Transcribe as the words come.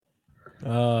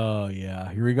Oh,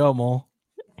 yeah. Here we go, Mole.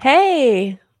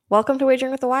 Hey, welcome to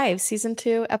Wagering with the Wives, Season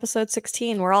 2, Episode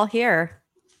 16. We're all here.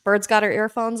 Bird's got her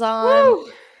earphones on. Woo!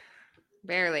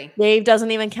 Barely. Dave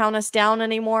doesn't even count us down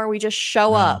anymore. We just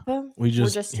show up. We We're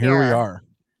just here we are.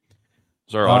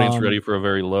 Is our audience ready for a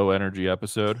very low energy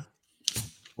episode?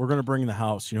 We're going to bring the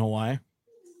house. You know why?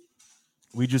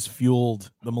 We just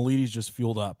fueled. The Milides just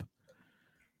fueled up.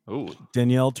 Oh,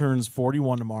 Danielle turns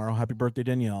 41 tomorrow. Happy birthday,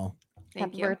 Danielle.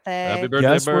 Thank you. Birthday. happy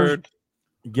birthday, Bird.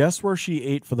 Guess where she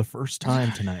ate for the first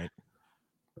time tonight?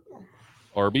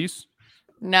 Arby's?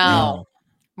 No.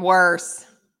 Worse.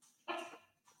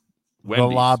 Wendy's.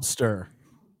 The Lobster.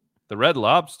 The Red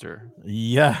Lobster.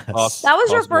 Yes. That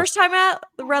was your first time at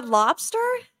the Red Lobster?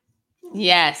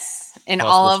 Yes. In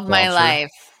Possible all of my sponsor.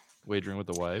 life. Wagering with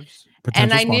the Wives. And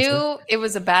Potential I sponsor. knew it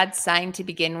was a bad sign to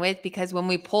begin with because when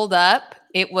we pulled up,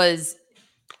 it was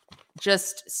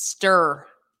just stir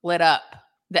lit up.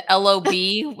 The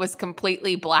LOB was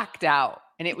completely blacked out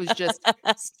and it was just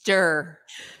stir.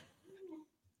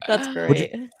 That's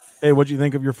great. Hey, what'd you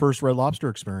think of your first Red Lobster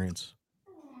experience?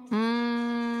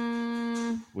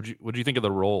 What'd you think of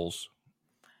the rolls?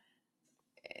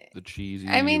 The cheesy.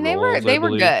 I mean, they rolls, were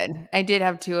believe. good. I did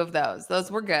have two of those.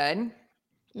 Those were good.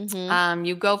 Mhm.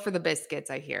 You go for the biscuits,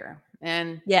 I hear.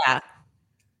 And Yeah,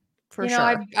 for you know,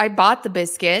 sure. I bought the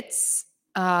biscuits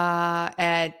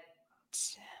at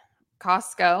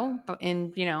Costco,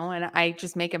 and and I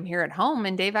just make them here at home.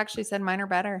 And Dave actually said mine are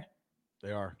better.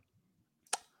 They are.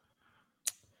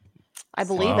 I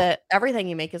believe Wow. it. Everything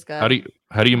you make is good.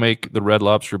 How do you make the Red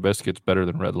Lobster biscuits better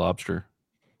than Red Lobster?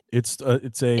 It's a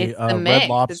It's the Red mix.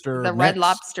 Lobster. It's the mix. Red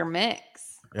Lobster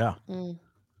mix. Yeah. Mm.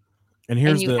 And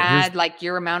here's And you the add like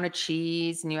your amount of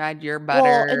cheese, and you add your Well,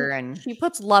 butter, and and she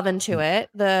puts love into it.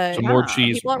 The So more Yeah.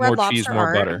 cheese, people at Red more cheese, Lobster more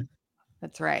aren't. butter.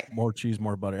 that's right. more cheese,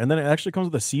 more butter, and then it actually comes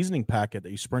with a seasoning packet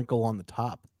that you sprinkle on the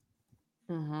top,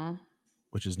 Mm-hmm.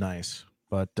 which is nice.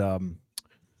 But Yeah.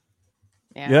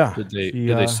 yeah, Did they she,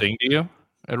 did they sing to you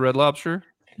at Red Lobster?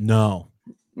 No.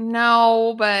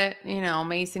 No, but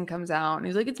Mason comes out and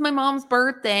he's like, "It's my mom's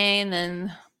birthday," and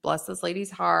then bless this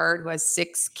lady's heart who has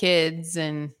 6 kids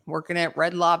and working at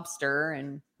Red Lobster,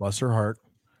 and Bless her heart.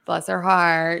 bless her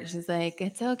heart, she's like,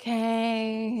 "It's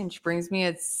okay," and she brings me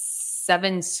a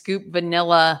 7-scoop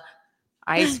vanilla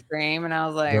ice cream, and I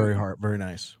was like, Very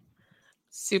nice.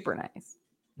 super nice.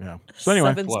 Yeah. So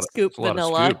anyway, 7-scoop it's a lot of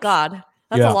vanilla. scoops. God,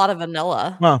 that's Yeah. a lot of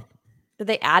vanilla. well, Did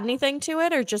they add anything to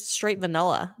it or just straight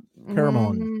vanilla?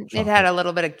 Caramel and It had a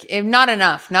little bit of, not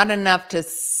enough to,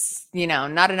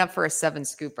 not enough for a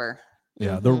 7-scooper.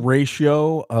 yeah, the Mhm.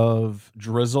 ratio of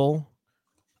drizzle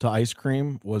to ice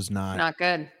cream was Not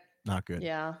good. not good.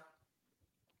 Yeah.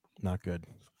 Not good.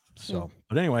 So,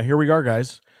 but anyway, here we are,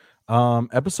 guys.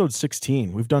 Episode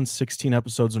 16. We've done 16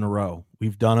 episodes in a row.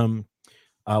 We've done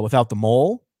them without the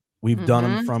mole. We've done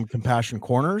them Mhm. from Compassion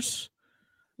Corners.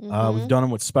 We've Mhm. done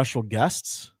them with special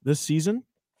guests this season.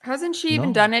 Hasn't she No.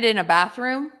 even done it in a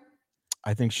bathroom?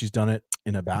 I think she's done it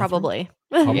in a bathroom. Probably.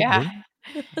 Probably. Yeah.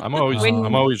 I'm always When-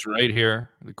 I'm always right here,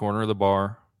 the corner of the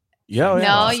bar. Yeah, yeah.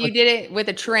 No, It's you like did it with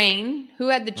a train. Who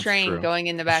had the That's train true. going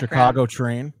in the the background? Chicago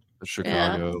train. The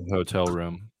Chicago hotel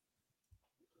room.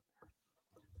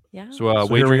 Yeah. So, So here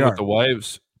we Wagering are. with the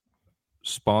Wives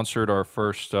sponsored our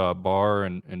first bar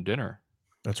and dinner.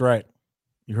 That's right.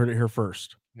 You heard it here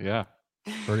first. Yeah.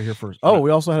 Heard it here first. Oh,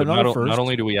 we also had But another first. not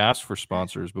only do we ask for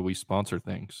sponsors, but we sponsor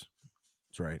things.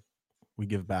 That's right. We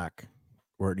give back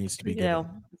where it needs to be You given. know,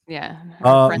 Yeah.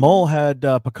 Her friend- Mole had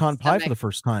pecan pie for Stomach. the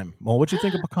first time. Mole, what'd you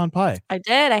think of pecan pie? I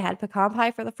did. I had pecan pie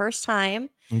for the first time.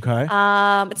 Okay.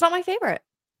 It's not my favorite.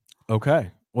 Okay.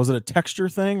 Was it a texture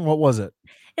thing? What was it?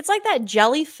 It's like that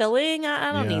jelly filling.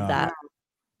 I don't Yeah. need that.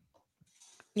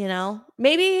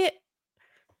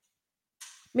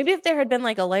 Maybe if there had been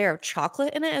like a layer of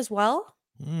chocolate in it as well,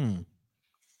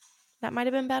 that might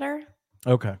have been better.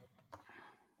 Okay.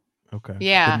 Okay.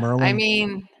 Yeah. Did Merlin- I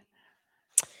mean,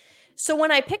 So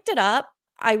when I picked it up,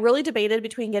 I really debated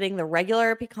between getting the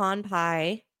regular pecan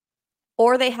pie,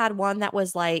 or they had one that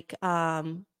was like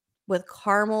with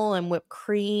caramel and whipped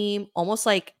cream, almost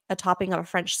like a topping of a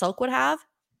French silk would have.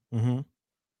 Mhm.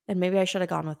 And maybe I should have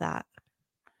gone with that.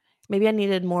 Maybe I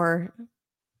needed more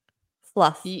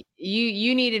fluff.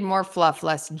 you needed more fluff,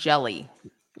 less jelly.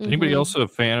 Anybody Mhm. else a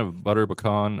fan of butter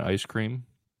pecan ice cream?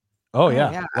 Oh, Oh,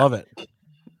 yeah. yeah. Love it.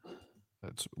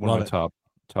 That's one Love of my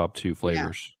top 2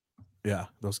 flavors. Yeah.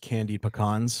 Those candied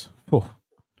pecans. Oh,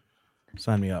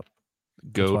 sign me up.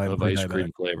 Goat why I of bring ice that cream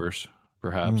back. flavors,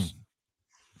 perhaps.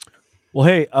 Well,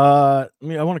 hey, I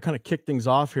want to kind of kick things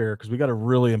off here because we got a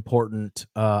really important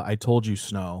I told you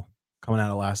snow coming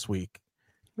out of last week.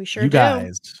 We sure You do.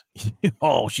 guys.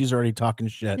 Oh, she's already talking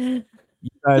shit. You guys oh, she's already talking shit. You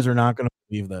guys are not going to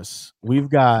believe this.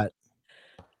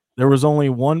 There was only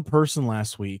one person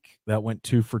last week that went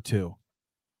 2 for 2.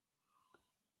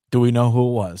 Do we know who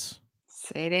it was?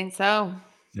 Say it ain't so.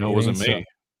 No, It it wasn't ain't so. me.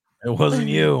 It wasn't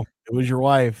you. It was your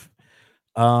wife.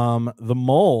 The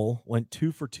mole went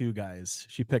 2 for 2, guys.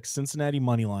 She picked Cincinnati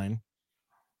money line.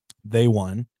 They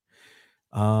won.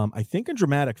 I think in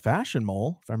dramatic fashion,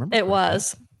 Mole, if I remember. It correctly.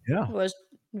 was. Yeah. It was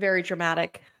very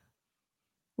dramatic.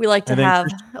 We like to And then have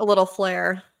a little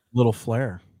flair. Little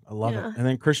flair. I love it. And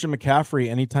then Christian McCaffrey,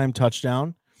 anytime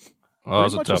touchdown. Oh, that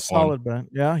was a tough one. Solid bet.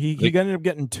 Yeah, he ended up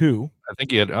getting 2 I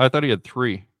thought he had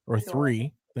 3. or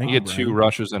 3. He had 2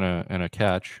 rushes and a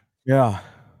catch. Yeah.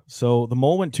 So the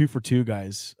mole went 2 for 2,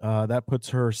 guys. That puts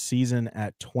her season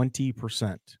at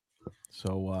 20%.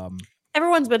 So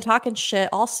everyone's been talking shit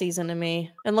all season to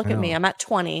me. And look at me, I'm at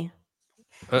 20.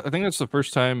 I think that's the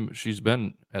first time she's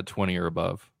been at 20 or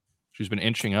above. She's been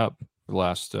inching up the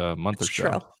last month or so.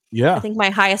 True. Yeah. I think my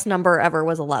highest number ever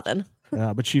was 11.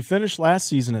 Yeah, but she finished last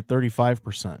season at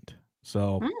 35%.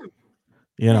 So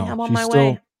I'm on she's my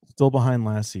way. Still behind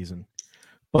last season.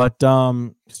 But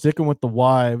sticking with the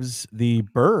wives, the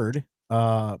Bird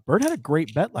had a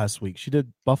great bet last week. She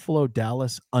did Buffalo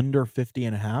Dallas under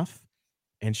 50.5,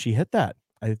 and she hit that.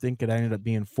 I think it ended up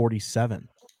being 47.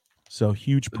 So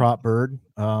huge prop, Bird.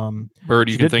 Bird,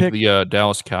 you can thank the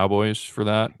Dallas Cowboys for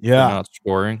that. Yeah, for not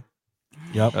scoring.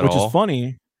 Yep, which is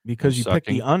funny because you picked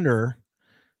the under,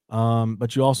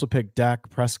 but you also picked Dak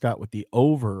Prescott with the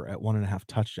over at 1.5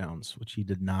 touchdowns, which he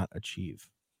did not achieve.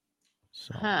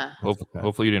 So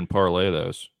hopefully you didn't parlay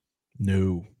those.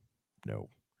 No.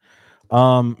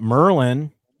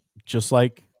 Merlin, just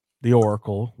like the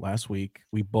Oracle last week,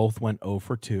 we both went 0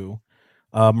 for 2.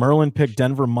 Merlin picked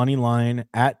Denver money line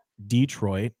at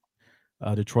Detroit.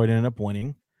 Detroit ended up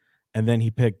winning. And then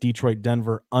he picked Detroit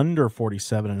Denver under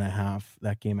 47.5.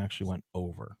 That game actually went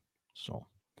over. So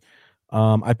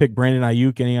I picked Brandon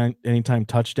Ayuk anytime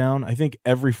touchdown. I think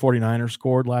every 49er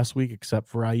scored last week except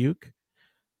for Ayuk.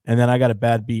 And then I got a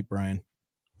bad beat, Brian.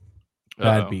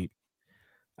 Bad beat.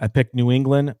 I picked New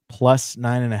England plus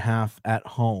 9.5 at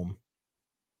home.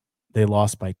 They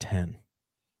lost by 10.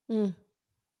 Mm.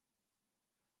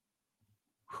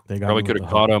 They probably could have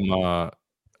caught them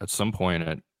at some point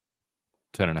at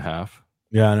 10.5.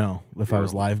 Yeah, I know. If I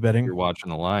was live betting, you're watching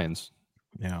the lines.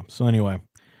 Yeah. So anyway,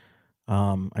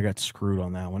 I got screwed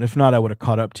on that one. If not, I would have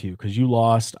caught up to you because you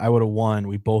lost. I would have won.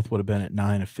 We both would have been at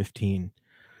 9 of 15.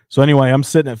 So anyway, I'm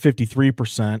sitting at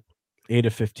 53%, 8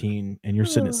 of 15, and you're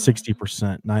sitting at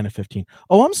 60%, 9 of 15.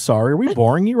 Oh, I'm sorry. Are we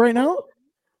boring you right now?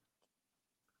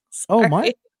 Sorry.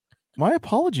 Oh, my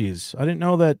apologies. I didn't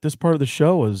know that this part of the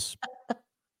show was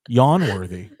yawn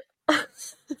worthy.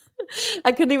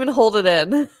 I couldn't even hold it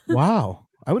in. Wow.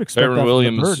 I would expect Kyron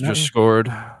Williams just scored.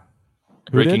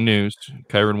 Breaking news.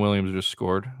 Kyron Williams just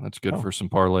scored. That's good for some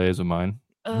parlays of mine.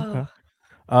 Okay.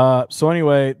 So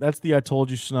anyway, that's the I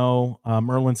told you Snow.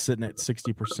 Merlin's sitting at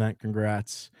 60%.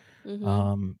 Congrats.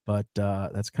 Mm-hmm. But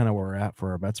that's kind of where we're at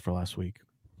for our bets for last week.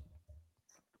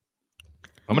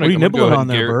 What are you nibbling on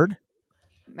there, Bird?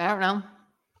 I don't know.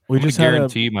 We just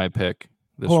guarantee my pick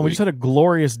this week. We just had a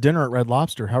glorious dinner at Red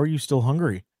Lobster. How are you still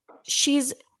hungry?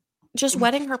 She's just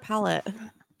wetting her palate.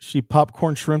 She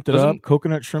popcorn shrimped it up,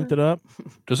 coconut shrimped it up.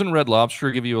 Doesn't Red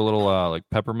Lobster give you a little like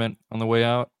peppermint on the way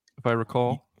out, if I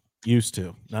recall? Used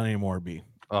to. Not anymore, B.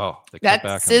 Oh,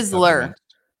 that's Sizzler.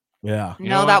 Yeah.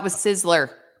 No, that was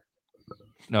Sizzler.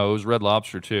 No, it was Red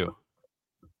Lobster too.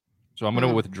 So I'm going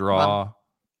to withdraw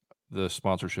the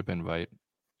sponsorship invite.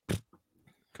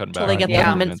 Cutting back. Until they get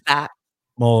their mints back.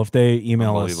 Well, if they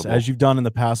email us, as you've done in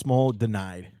the past, Mole,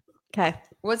 denied. Okay.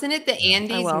 Wasn't it the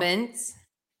Andes mints?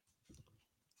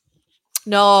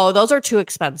 No, those are too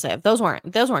expensive. Those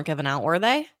weren't given out, were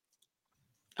they?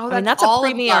 Oh, that's a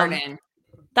premium.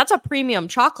 That's a premium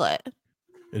chocolate.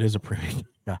 It is a premium.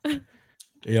 Yeah.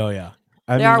 Yeah.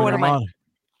 They are one of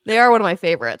my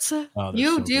favorites. Oh,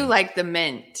 you do like the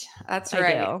mint. That's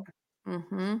right. I do.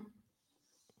 Mm-hmm.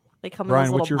 They come Brian,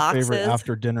 in those little what's your boxes. favorite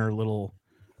after dinner little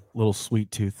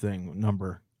sweet tooth thing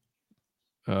number?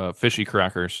 Fishy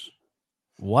crackers.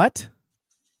 What?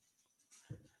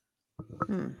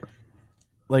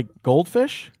 Like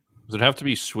goldfish? Does it have to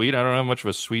be sweet? I don't have much of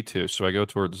a sweet tooth, so I go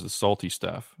towards the salty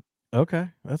stuff. Okay,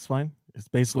 that's fine. It's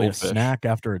basically a snack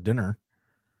after a dinner.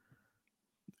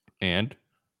 And?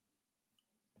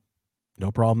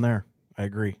 No problem there. I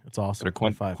agree. It's awesome.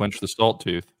 Quench the salt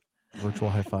tooth. Virtual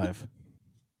high five.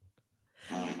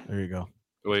 There you go.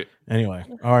 Wait. Anyway.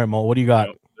 All right, Mole, what do you got?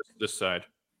 No, this side.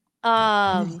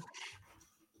 What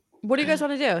do you guys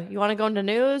want to do? You want to go into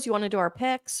news? You want to do our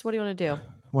picks? What do you want to do?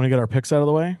 Want to get our picks out of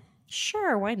the way?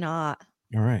 Sure, why not?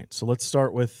 All right. So let's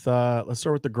start with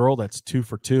the girl that's 2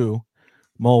 for 2.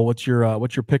 Mo, what's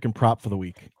your pick and prop for the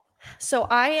week? So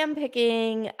I am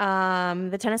picking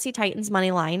the Tennessee Titans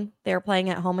money line. They're playing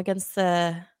at home against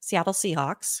the Seattle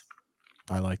Seahawks.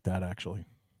 I like that actually.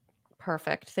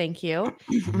 Perfect. Thank you.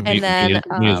 Mhm. And then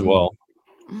me as well.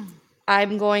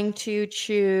 I'm going to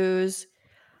choose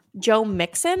Joe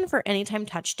Mixon for anytime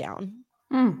touchdown.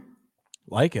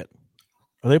 Like it.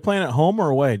 Are they playing at home or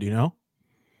away? Do you know?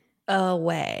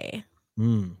 Away.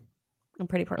 I'm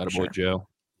pretty Attaboy, sure. Joe.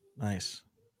 Nice.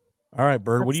 All right,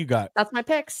 Bird. What do you got? That's my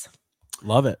picks.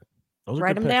 Love it. Those are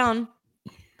Write good them picks. down.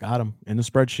 Got them in the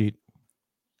spreadsheet.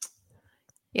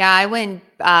 Yeah, I went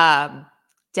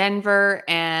Denver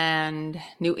and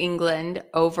New England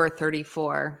over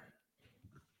 34.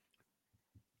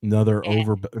 Another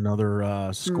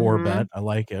Yeah. score Mhm. bet. I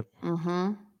like it.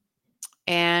 Mm-hmm.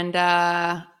 And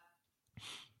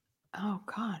oh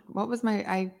God, what was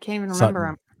I can't even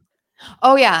remember. Sutton.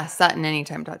 Oh yeah, Sutton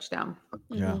anytime touchdown.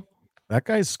 Yeah. That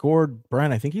guy scored,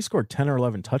 Brian, I think he scored 10 or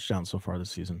 11 touchdowns so far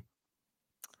this season.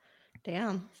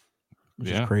 Damn.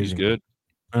 Which is crazy. He's good.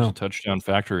 He's Oh. a touchdown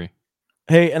factory.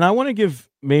 Hey, and I want to give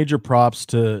major props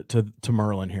to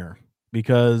Merlin here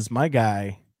because my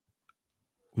guy,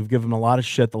 we've given him a lot of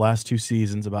shit the last 2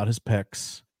 seasons about his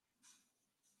picks.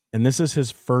 And this is his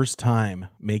first time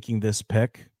making this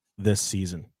pick this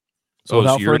season. So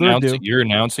without further ado, you're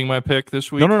announcing my pick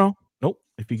this week? No. Nope.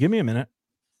 If you give me a minute,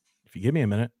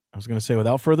 I was going to say,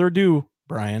 without further ado,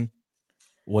 Brian,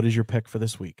 what is your pick for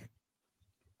this week?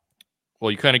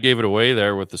 Well, you kind of gave it away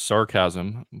there with the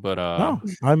sarcasm, but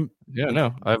I've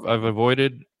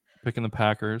avoided picking the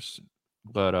Packers,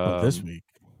 but this week.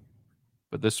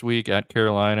 But this week at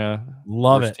Carolina,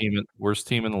 worst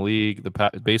team in the league.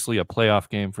 Basically a playoff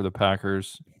game for the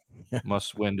Packers.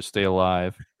 Must win to stay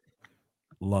alive.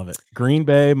 Love it. Green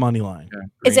Bay money line.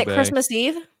 Yeah, is it Christmas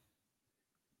Eve?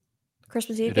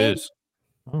 Christmas Eve game? It is.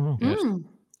 Oh, yes.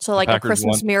 So like a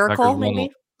Christmas miracle,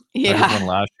 maybe? Yeah. Won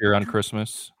last year on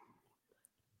Christmas.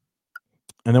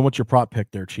 And then what's your prop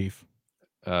pick there, Chief?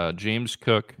 James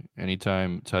Cook,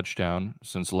 anytime touchdown.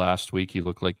 Since last week, he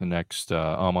looked like the next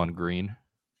Amon Green.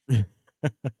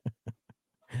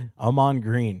 Amon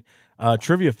Green.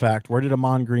 Trivia fact, where did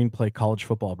Amon Green play college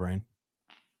football, Brian?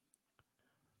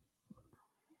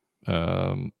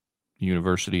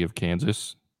 University of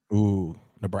Kansas. Ooh,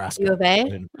 Nebraska. U of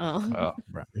A? Oh.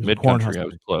 Mid-country, I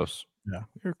was close. Yeah,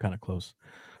 you're kind of close.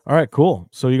 All right, cool.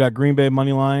 So you got Green Bay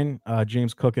money line,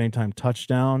 James Cook anytime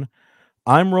touchdown.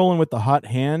 I'm rolling with the hot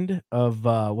hand of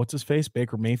what's his face,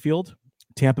 Baker Mayfield,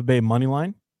 Tampa Bay money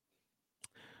line.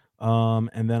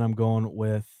 And then I'm going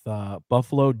with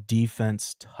Buffalo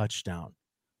defense touchdown.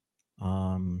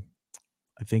 I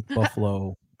think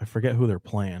Buffalo. I forget who they're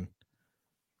playing,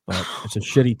 but it's a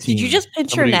shitty team. Did you just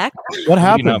pinch your neck? What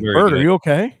happened, Bird? Are you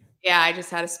okay? Yeah, I just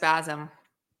had a spasm.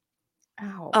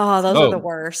 Ow. Oh, those are the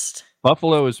worst.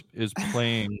 Buffalo is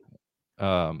playing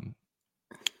the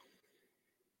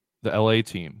LA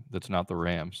team that's not the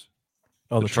Rams.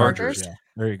 Oh, the Chargers. Yeah.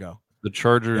 There you go. The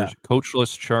Chargers,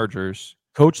 coachless Chargers.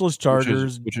 Coachless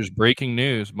Chargers. Which is breaking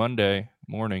news Monday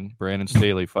morning. Brandon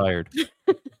Staley fired.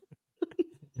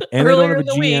 And they don't have a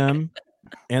GM,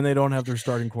 and they don't have their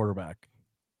starting quarterback.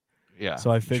 Yeah.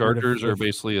 So I figured Chargers are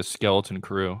basically a skeleton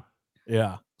crew.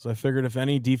 Yeah. So I figured if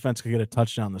any defense could get a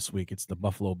touchdown this week, it's the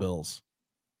Buffalo Bills.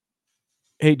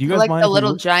 Hey, do you guys mind? The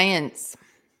little Giants.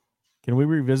 Can we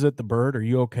revisit the Bird? Are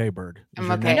you okay, Bird? I'm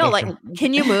okay. No,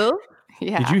 can you move?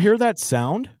 Yeah. Did you hear that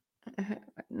sound?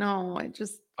 No,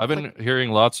 I've been hearing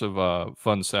lots of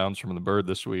fun sounds from the Bird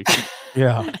this week.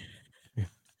 Yeah.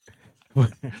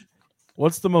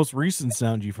 What's the most recent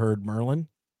sound you've heard, Merlin?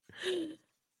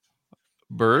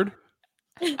 Bird?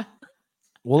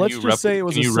 Well, let's just say it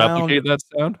was a sound. Can you replicate that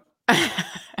sound?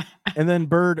 And then,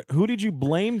 Bird, who did you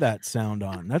blame that sound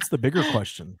on? That's the bigger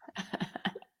question.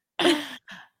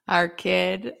 Our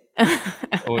kid.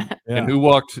 And who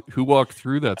walked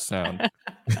through that sound?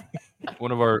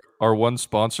 One of our one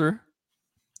sponsor?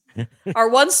 Our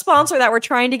one sponsor that we're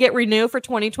trying to get renewed for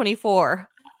 2024.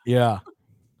 Yeah.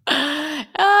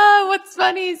 What's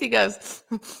funny is he goes,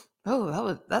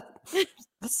 "Oh, that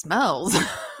smells."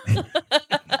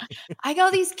 I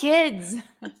go, these kids.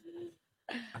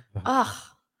 Ugh.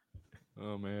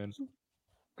 Oh man.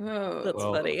 That's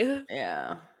funny.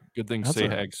 Yeah. Good thing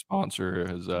Sahag's sponsor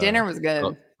is dinner was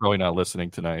good. Probably not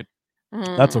listening tonight.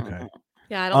 That's okay.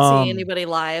 Yeah, I don't see anybody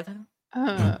live.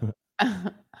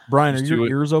 Brian, are your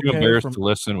ears okay? Too embarrassed to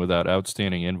listen with that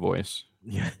outstanding invoice.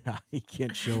 Yeah, he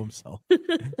can't show himself.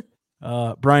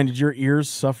 Brian, did your ears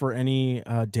suffer any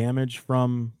damage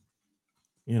from,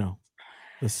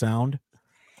 The sound?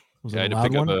 Was I it had a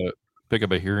to loud pick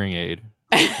up a hearing aid.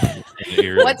 In the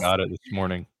ear and got it this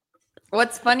morning.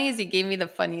 What's funny is he gave me the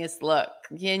funniest look.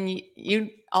 And you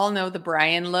all know the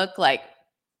Brian look. Like,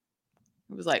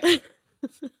 it was like,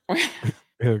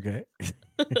 Okay.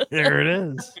 There it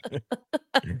is.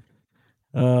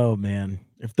 Oh, man.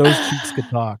 If those cheeks could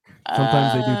talk.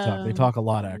 Sometimes they do talk. They talk a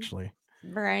lot, actually.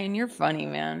 Brian, you're funny,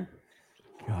 man.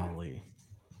 Golly.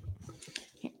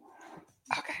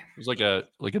 Okay. It was like a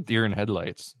deer in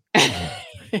headlights.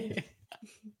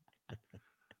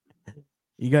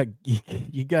 You got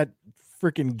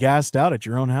freaking gassed out at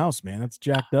your own house, man. That's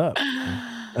jacked up.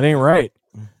 That ain't right.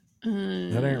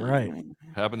 That ain't right.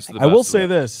 Happens to the I best will of say us.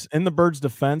 this, in the birds'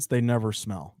 defense, they never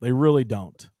smell. They really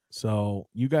don't. So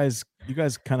you guys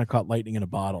kind of caught lightning in a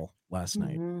bottle last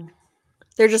night.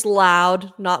 They're just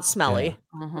loud, not smelly.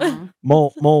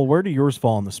 Mole, where do yours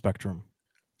fall on the spectrum?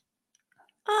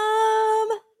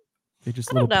 They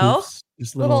just I little don't know. poofs,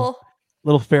 just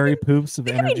little fairy poofs of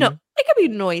energy. They could be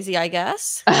noisy, I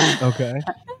guess. Okay.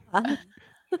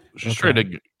 She's trying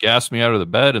to gas me out of the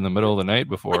bed in the middle of the night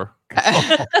before.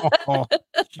 Oh,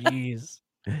 jeez.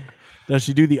 Does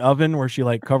she do the oven where she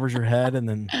like covers your head and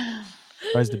then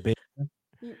tries to bake?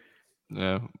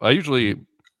 Yeah, I usually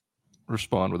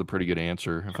respond with a pretty good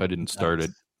answer if I didn't start it.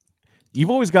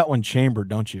 You've always got one chambered,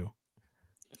 don't you?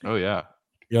 Oh yeah.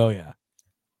 Oh yeah.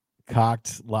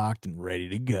 Cocked, locked, and ready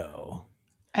to go.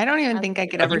 I don't even think I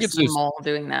could ever see Mole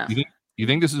doing that. You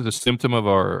think this is a symptom of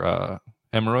our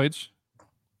hemorrhoids?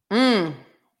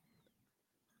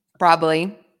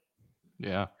 Probably.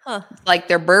 Yeah. Huh. Like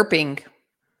they're burping.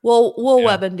 We'll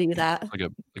web and do that.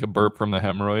 Like a burp from the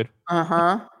hemorrhoid.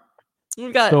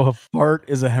 We got So a fart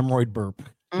is a hemorrhoid burp.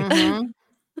 I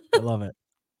love it.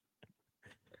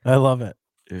 I love it.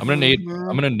 I'm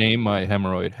gonna name my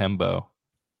hemorrhoid Hembo.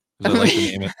 I like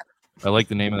the name. I like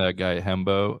the name of that guy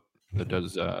Hembo that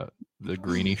does the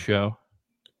Greenie show.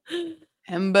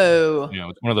 Hembo. You know,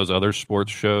 it's one of those other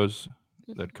sports shows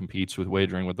that competes with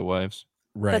Wagering with the Wives.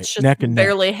 Right. that's just neck and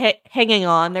barely hanging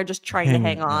on. They're just trying to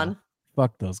hang on.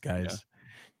 Fuck those guys.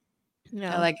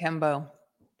 Yeah. I like Hembo.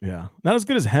 Yeah. Not as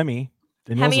good as Hemi.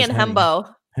 Hemi and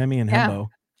Hembo. Hemi and Hembo.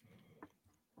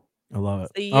 I love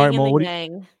it. The All right, yin Mole. and the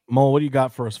yang. What do you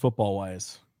got for us football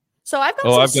wise? So I've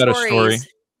got I've some got stories. a story.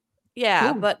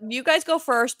 Yeah, Ooh. but you guys go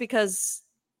first because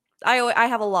I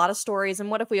have a lot of stories,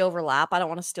 and what if we overlap? I don't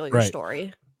want to steal your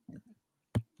story.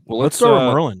 Well, let's start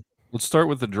with Merlin. Let's start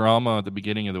with the drama at the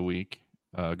beginning of the week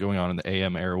going on in the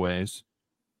AM airways.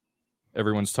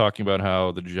 Everyone's talking about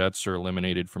how the Jets are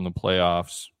eliminated from the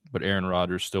playoffs, but Aaron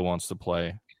Rodgers still wants to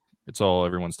play. It's all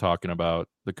everyone's talking about.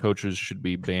 The coaches should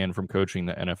be banned from coaching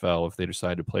the NFL if they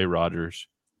decide to play Rodgers.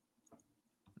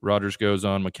 Rodgers goes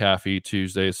on McAfee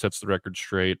Tuesday, sets the record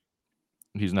straight.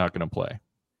 He's not going to play.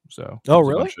 So,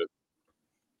 really?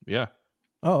 Yeah.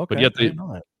 Oh, okay.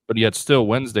 But yet still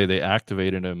Wednesday they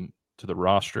activated him to the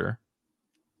roster.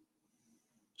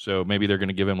 So maybe they're going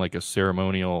to give him like a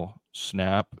ceremonial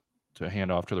snap to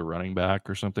hand off to the running back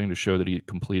or something to show that he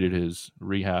completed his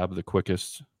rehab the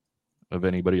quickest of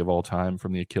anybody of all time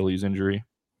from the Achilles injury.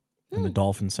 And the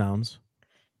dolphin sounds.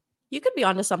 You could be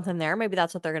onto something there. Maybe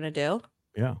that's what they're going to do.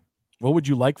 Yeah. What would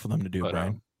you like for them to do,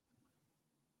 Brian?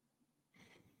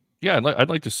 Yeah, I'd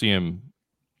like to see him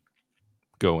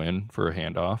go in for a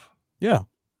handoff. Yeah.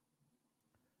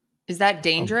 Is that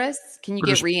dangerous? Can you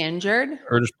get re-injured?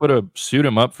 Or just suit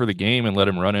him up for the game and let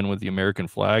him run in with the American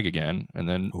flag again and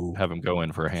then have him go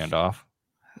in for a handoff.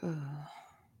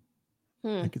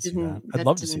 I could see that. I'd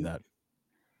love to see that.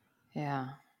 Yeah.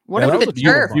 What about the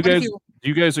turf? Do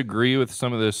you guys agree with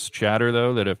some of this chatter,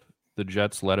 though, that if the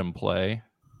Jets let him play,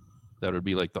 that would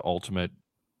be like the ultimate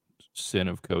sin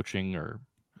of coaching or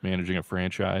managing a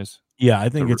franchise? Yeah, I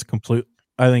think it's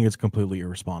completely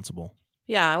irresponsible.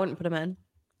 Yeah, I wouldn't put him in.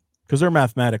 Because they're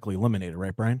mathematically eliminated,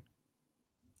 right, Brian?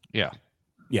 Yeah.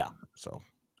 Yeah. So,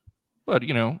 but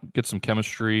get some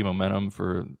chemistry, momentum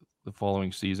for the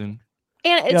following season.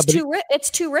 And it's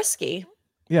too risky.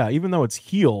 Yeah, even though it's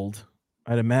healed,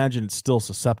 I'd imagine it's still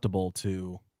susceptible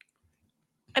to.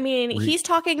 I mean, he's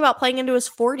talking about playing into his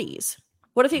 40s.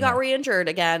 What if he got re-injured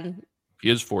again? He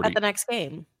is 40 at the next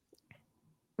game.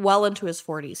 Well into his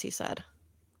 40s, he said.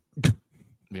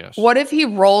 Yes. What if he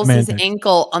rolls his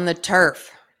ankle on the turf?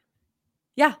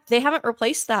 Yeah, they haven't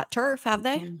replaced that turf, have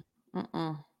they?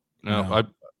 No.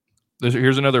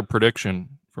 Here's another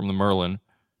prediction from the Merlin.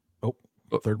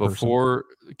 Before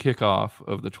kickoff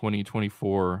of the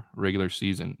 2024 regular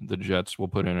season, the Jets will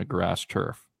put in a grass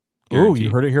turf. Oh, you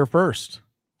heard it here first.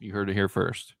 You heard it here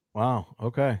first. Wow.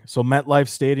 Okay. So MetLife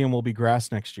Stadium will be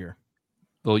grass next year.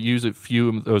 They'll use a few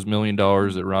of those $1 million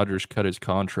that Rodgers cut his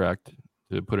contract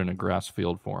to put in a grass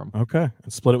field for him. Okay.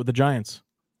 And split it with the Giants.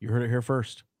 You heard it here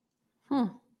first.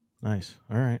 Nice.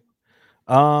 All right.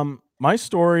 My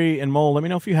story, and Mo, let me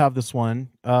know if you have this one.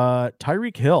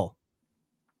 Tyreek Hill.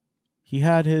 He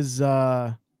had his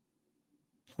 4th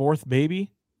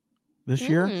baby this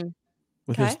year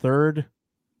with his third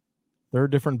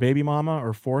different baby mama,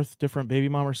 or 4th different baby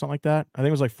mama, or something like that. I think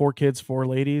it was like 4 kids, 4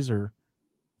 ladies, or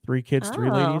 3 kids,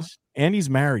 3 ladies. And he's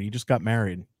married. He just got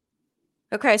married.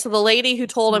 Okay, so the lady who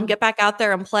told him get back out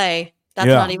there and play, that's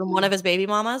not even one of his baby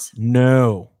mamas?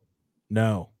 No.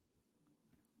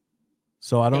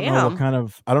 So I don't know Damn.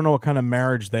 what kind of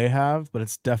marriage they have, but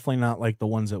it's definitely not like the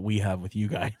ones that we have with you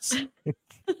guys.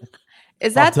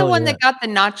 Is that the one that got the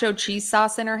nacho cheese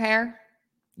sauce in her hair?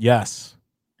 Yes.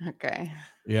 Okay.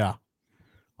 Yeah.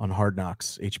 On Hard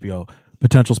Knocks, HBO.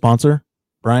 Potential sponsor.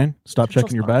 Brian, stop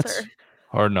checking your bets.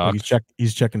 Hard Knocks.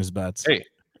 He's checking his bets. Hey,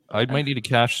 I might need to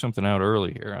cash something out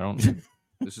early here. I don't.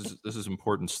 This is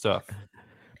important stuff.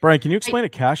 Brian, can you explain a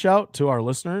cash out to our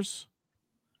listeners?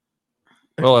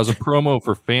 Well, as a promo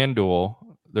for FanDuel,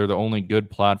 they're the only good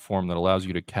platform that allows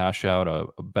you to cash out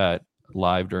a bet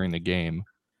live during the game.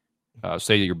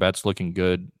 Say your bet's looking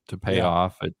good to pay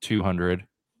off at 200.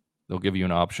 They'll give you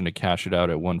an option to cash it out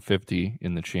at 150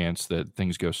 in the chance that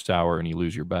things go sour and you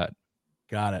lose your bet.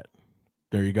 Got it.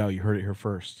 There you go. You heard it here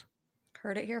first.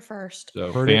 Heard it here first.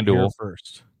 So Heard FanDuel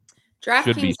first.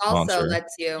 DraftKings also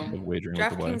lets you. Wagering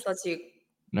DraftKings lets you.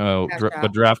 No,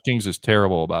 but DraftKings is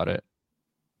terrible about it.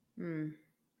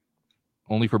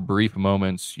 Only for brief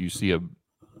moments you see it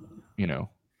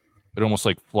almost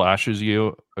like flashes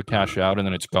you a cash out and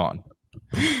then it's gone.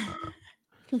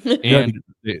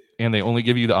 and they only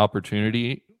give you the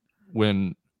opportunity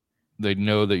when they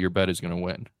know that your bet is going to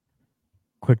win.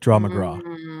 Quick draw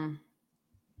McGraw.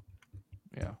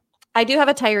 Yeah. I do have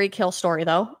a Tyreek Hill story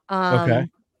though. Okay.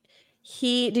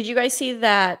 Did you guys see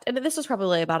that? And this was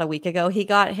probably about a week ago. He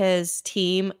got his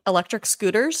team electric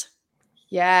scooters.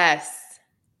 Yes.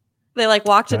 They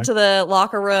walked into the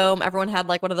locker room. Everyone had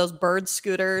one of those bird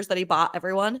scooters that he bought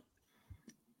everyone.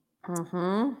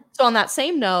 So on that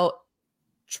same note,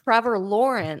 Trevor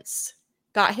Lawrence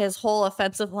got his whole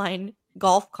offensive line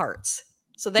golf carts.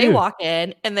 So they walk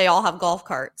in and they all have golf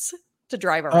carts to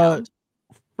drive around.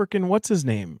 Freaking what's his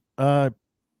name? The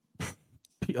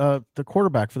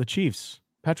quarterback for the Chiefs,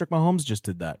 Patrick Mahomes, just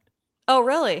did that. Oh,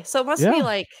 really? So it must be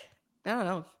I don't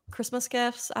know, Christmas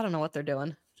gifts. I don't know what they're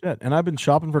doing. Shit. And I've been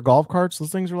shopping for golf carts.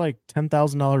 Those things are like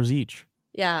 $10,000 each.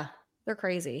 Yeah, they're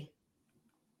crazy.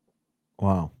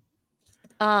 Wow.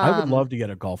 I would love to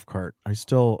get a golf cart. I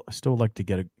still would like to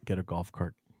get a golf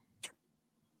cart.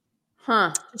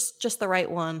 Huh. Just the right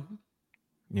one.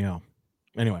 Yeah.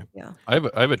 Anyway. Yeah. I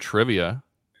have a trivia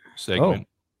segment. Oh.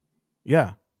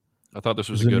 Yeah. I thought this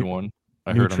was a good one.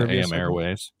 I heard on the AM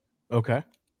Airways. Okay.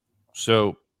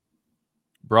 So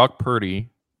Brock Purdy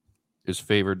is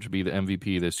favored to be the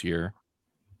MVP this year,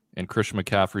 and Christian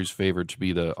McCaffrey's favored to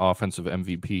be the offensive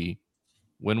MVP.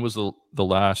 When was the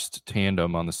last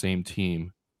tandem on the same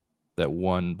team that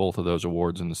won both of those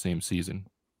awards in the same season?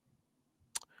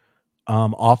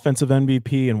 Offensive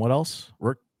MVP and what else?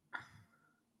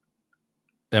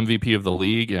 MVP of the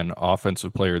league and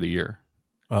offensive player of the year.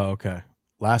 Oh, okay.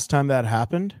 Last time that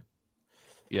happened?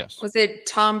 Yes. Was it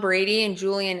Tom Brady and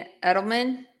Julian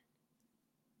Edelman?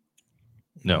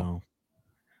 No.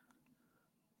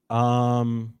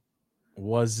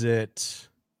 Was it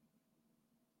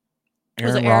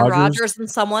Aaron Rodgers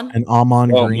and someone? And Amon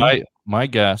Green? My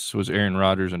guess was Aaron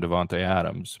Rodgers and Devontae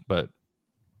Adams, but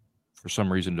for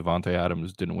some reason Devontae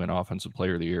Adams didn't win offensive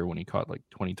player of the year when he caught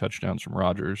 20 touchdowns from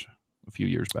Rodgers a few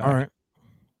years back. All right.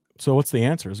 So what's the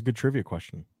answer? It's a good trivia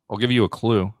question. I'll give you a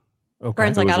clue. Okay.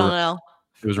 Brian's I don't know.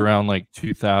 It was around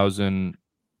 2000.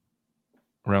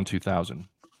 Around 2000.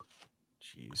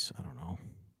 Jeez, I don't know.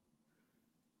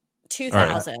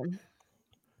 2000. Right.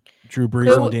 Drew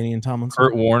Brees and Danian Tomlinson.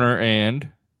 Kurt Warner and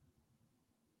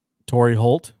Torrey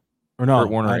Holt. Or no, Kurt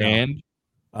Warner and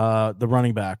the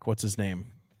running back. What's his name?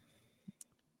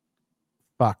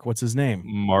 What's his name?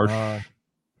 Marshall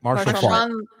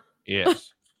Falk.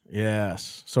 Yes.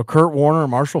 Yes. So Kurt Warner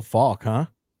and Marshall Falk, huh?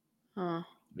 Huh.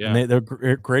 Yeah. And their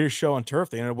greatest show on turf.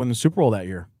 They ended up winning the Super Bowl that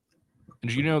year.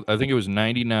 And I think it was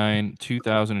 99,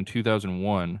 2000, and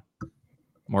 2001.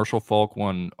 Marshall Falk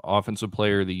won Offensive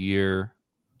Player of the Year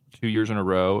 2 years in a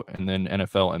row, and then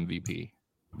NFL MVP.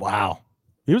 Wow.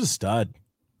 He was a stud.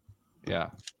 Yeah.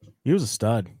 He was a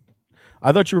stud.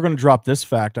 I thought you were going to drop this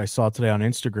fact I saw today on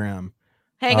Instagram.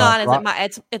 Hang on,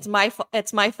 it's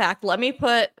my fact. Let me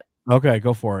put. Okay,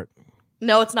 go for it.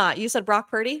 No, it's not. You said Brock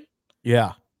Purdy?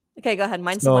 Yeah. Okay, go ahead.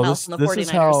 Mine's So someone else on the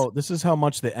 49ers. this is how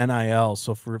much the NIL.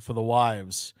 So for the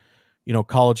wives,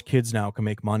 college kids now can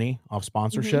make money off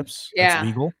sponsorships. Yeah. That's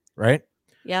legal, right?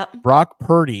 Yep. Brock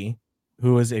Purdy,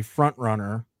 who is a front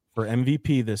runner for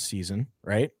MVP this season,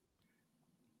 right?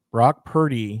 Brock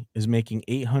Purdy is making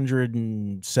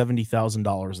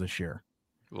 $870,000 this year.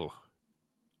 Ugh.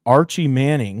 Archie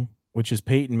Manning, which is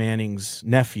Peyton Manning's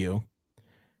nephew,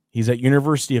 he's at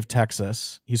University of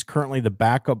Texas. He's currently the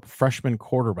backup freshman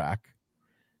quarterback.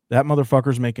 That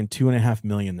motherfucker's making $2.5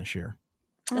 million this year.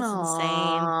 That's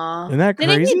insane. Isn't that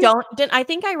Didn't crazy? Didn't I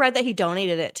think I read that he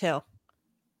donated it too?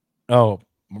 Oh,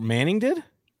 Manning did?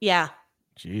 Yeah.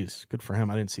 Jeez, good for him.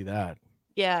 I didn't see that.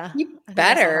 Yeah. You I think I saw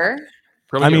better. that.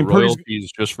 Probably I mean, get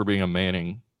royalties just for being a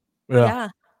Manning. Yeah. I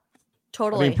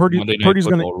Totally. mean, Monday Night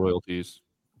Football royalties.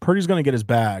 Purdy's gonna get his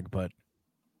bag, but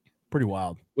pretty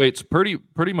wild. Wait, so Purdy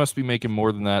must be making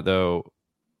more than that though,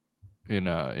 in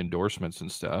endorsements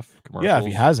and stuff. Commercials. Yeah, if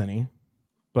he has any.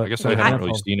 But I guess I haven't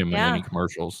really seen him in any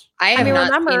commercials. I have mean,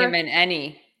 not seen remember- him in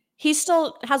any. He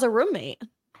still has a roommate.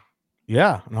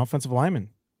 Yeah, an offensive lineman.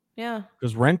 Yeah.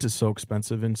 Because rent is so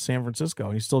expensive in San Francisco,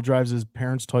 and he still drives his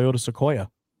parents' Toyota Sequoia.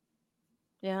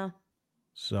 Yeah.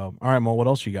 So, all right, Mo, what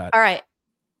else you got? All right.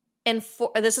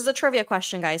 This is a trivia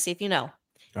question, guys. See if you know.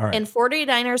 All right. In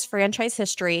 49ers franchise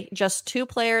history, just 2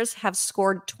 players have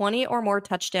scored 20 or more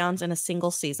touchdowns in a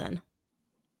single season.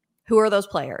 Who are those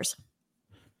players?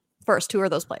 First, who are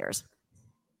those players?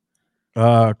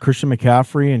 Christian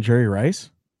McCaffrey and Jerry Rice.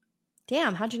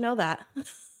 Damn, how'd you know that?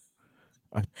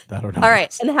 I don't know. All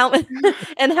right. And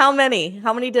how many?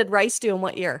 How many did Rice do in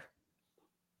what year?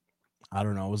 I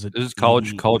don't know. Was it This is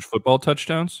college football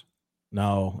touchdowns?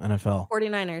 No, NFL.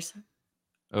 49ers.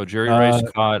 Oh, Jerry Rice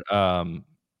caught 20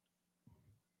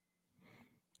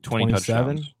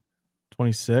 27, touchdowns.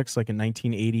 26, like in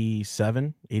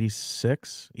 1987,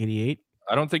 86, 88.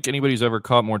 I don't think anybody's ever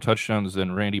caught more touchdowns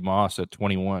than Randy Moss at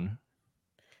 21.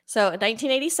 So in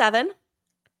 1987,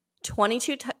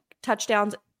 22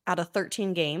 touchdowns out of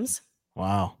 13 games.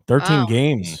 Wow. 13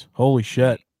 games. Holy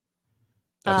shit.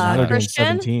 Now they're doing Christian,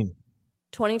 17.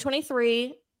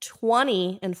 2023,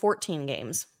 20 and 14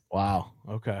 games. Wow.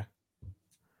 Okay.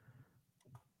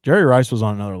 Jerry Rice was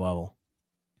on another level.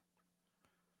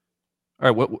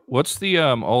 All right, what's the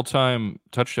all-time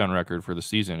touchdown record for the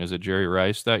season? Is it Jerry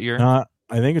Rice that year? I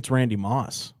think it's Randy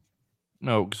Moss.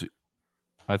 No, 'cause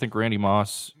I think Randy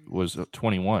Moss was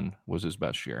 21 was his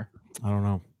best year. I don't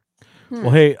know.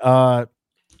 Well, hey,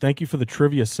 thank you for the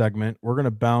trivia segment. We're going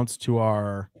to bounce to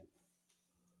our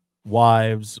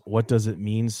wives. What does it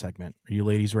mean segment? Are you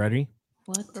ladies ready?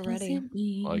 We're ready.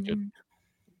 Like it.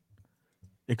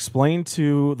 Explain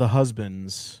to the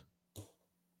husbands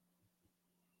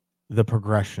the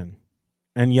progression.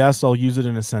 And yes, I'll use it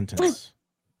in a sentence.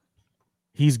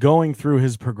 He's going through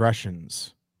his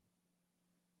progressions.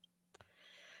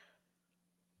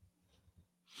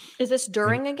 Is this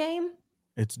during a game?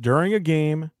 It's during a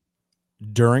game,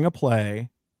 during a play,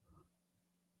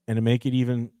 and to make it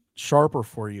even sharper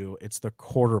for you, it's the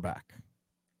quarterback.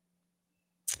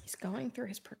 He's going through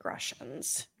his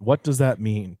progressions. What does that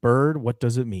mean? Bird, what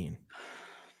does it mean?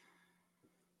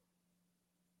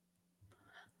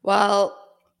 Well,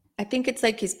 I think it's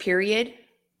like his period.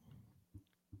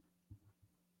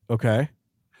 Okay.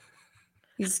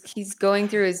 He's going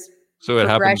through his So it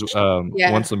happens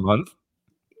Yeah. once a month?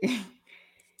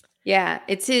 Yeah,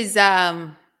 it's his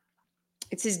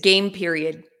game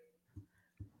period.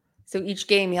 So each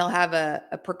game he'll have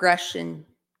a progression,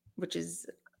 which is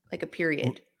like a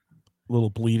period.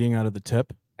 Little bleeding out of the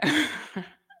tip.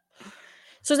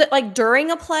 So is it like during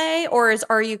a play, or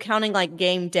are you counting like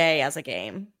game day as a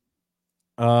game?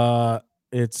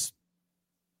 It's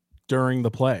during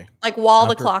the play. Like while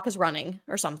the clock is running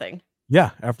or something? Yeah,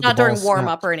 after Not the ball during warm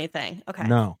snapped. up or anything. Okay.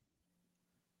 No.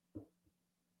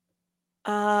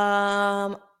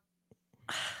 I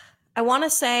want to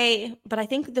say, but I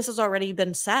think this has already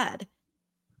been said.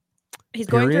 He's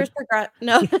going through his progression.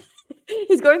 No,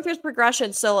 he's going through his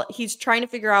progression. So he's trying to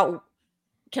figure out,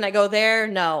 can I go there?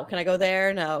 No. Can I go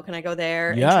there? No. Can I go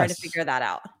there? And trying to Yes. figure that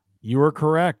out. You are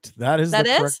correct. That is That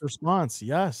the is? correct response.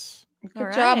 Yes. Good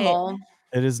job, right. Mole.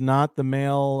 It is not the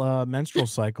male menstrual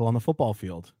cycle on the football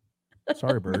field.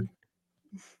 Sorry, Bird.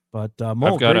 But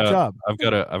Mole, great job. I've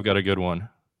got a good one.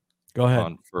 Go ahead.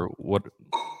 On for what,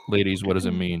 ladies, what does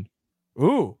it mean?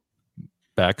 Ooh.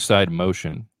 Backside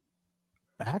motion.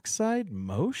 Backside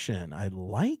motion. I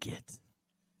like it.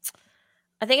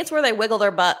 I think it's where they wiggle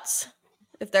their butts.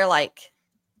 If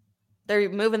they're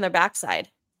moving their backside.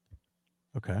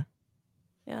 Okay.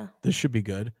 Yeah. This should be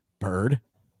good. Bird.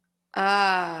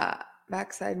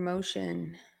 Backside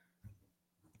motion.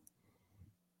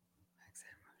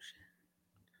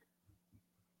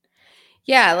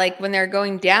 Yeah, like when they're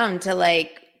going down to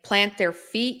like plant their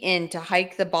feet in to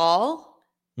hike the ball,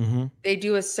 Mm-hmm. they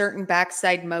do a certain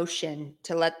backside motion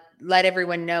to let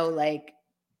everyone know, like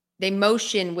they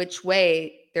motion which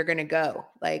way they're gonna go,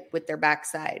 like with their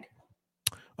backside.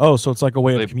 Oh, so it's like a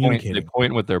way They of communicating. They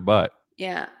point with their butt.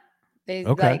 Yeah. They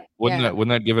Okay. like Wouldn't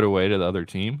that give it away to the other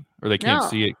team, or they can't No.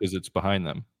 see it because it's behind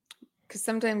them? because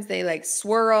sometimes they like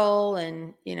swirl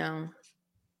and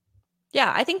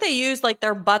Yeah, I think they use like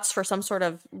their butts for some sort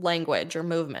of language or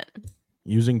movement.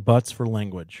 Using butts for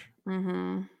language.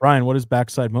 mm-hmm. Brian, what is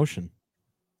backside motion?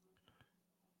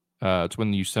 It's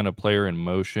when you send a player in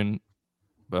motion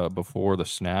before the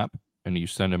snap, and you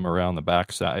send him around the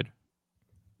backside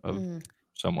of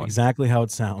someone. Exactly how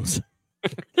it sounds.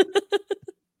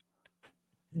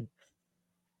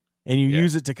 And you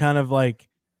use it to kind of like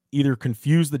either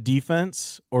confuse the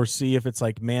defense or see if it's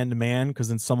like man to man, because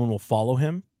then someone will follow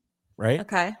him, right?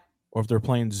 Okay. Or if they're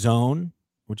playing zone,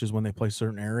 which is when they play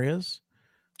certain areas.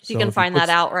 So you can find that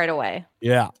out right away.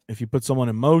 Yeah. If you put someone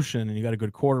in motion and you got a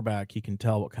good quarterback, he can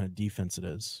tell what kind of defense it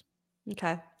is.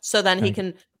 Okay. So then he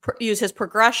can use his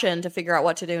progression to figure out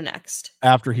what to do next.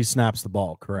 After he snaps the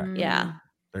ball, correct. Yeah.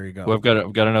 There you go. Well,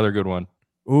 I've got another good one.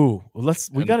 Ooh, well,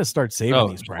 we got to start saving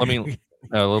these, Brian.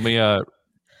 Let me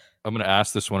I'm going to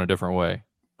ask this one a different way.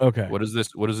 Okay. What does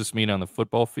this mean on the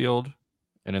football field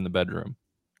and in the bedroom?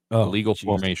 Illegal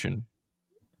formation.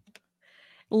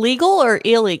 Legal or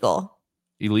illegal?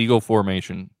 Illegal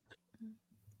formation.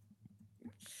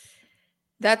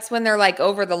 That's when they're like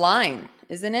over the line,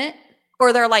 isn't it?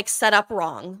 Or they're like set up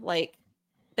wrong. Like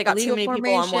they got Illegal too many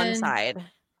people on one formation. side.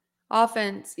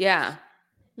 Offense, yeah.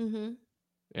 Mm-hmm.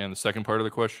 And the second part of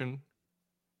the question?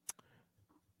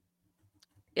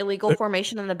 Illegal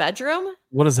formation in the bedroom?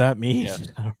 What does that mean? Yeah.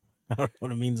 I don't know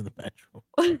what it means in the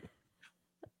bedroom.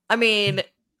 I mean,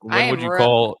 When would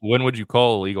you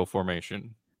call illegal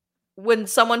formation? when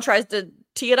someone tries to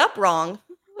tee it up wrong.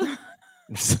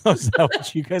 So is that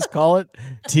what you guys call it?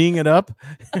 Teeing it up?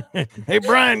 Hey,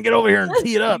 Brian, get over here and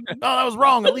tee it up. Oh, that was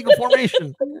wrong. Illegal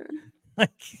formation.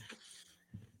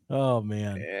 Oh,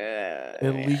 man.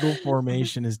 Illegal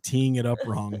formation is teeing it up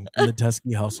wrong in the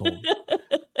Teskey household.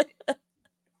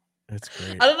 That's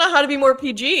great. I don't know how to be more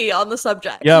PG on the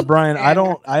subject. Yeah, Brian, I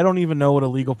don't even know what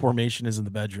illegal formation is in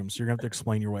the bedroom, so you're gonna have to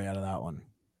explain your way out of that one.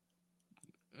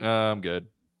 I'm good.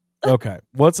 Okay.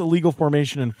 What's illegal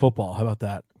formation in football? How about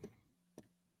that?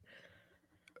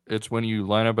 It's when you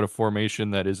line up in a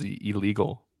formation that is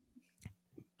illegal.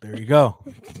 There you go.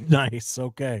 Nice.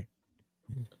 Okay.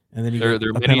 And then there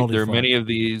are many of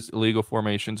these illegal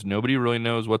formations. Nobody really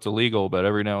knows what's illegal, but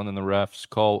every now and then the refs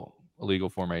call illegal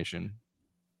formation.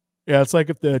 Yeah, it's like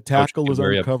if the tackle is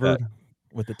very uncovered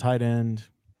with the tight end.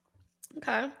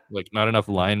 Okay. Like not enough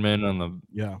linemen on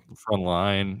the front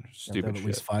line. Stupid shit. At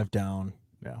least 5 down.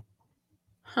 Yeah.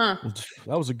 Huh.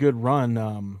 That was a good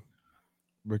run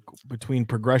between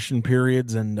progression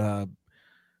periods and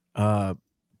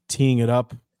teeing it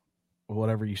up, or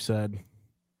whatever you said.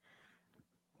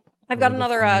 I've got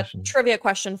another trivia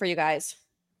question for you guys.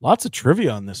 Lots of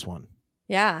trivia on this one.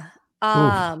 Yeah.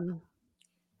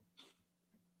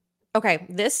 Okay,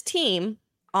 this team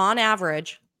on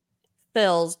average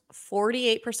fills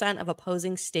 48% of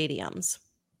opposing stadiums.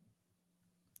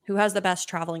 Who has the best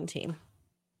traveling team?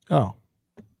 Oh.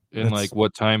 In like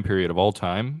what time period of all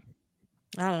time?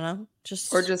 I don't know.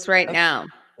 Just right now.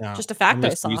 Yeah. Just a fact I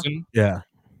saw. Season? Yeah.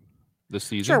 This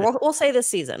season? Sure, we'll say this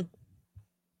season.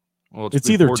 Well, it's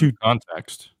either two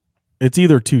context. It's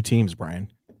either two teams,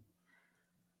 Brian.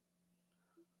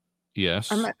 Yes.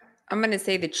 I'm going to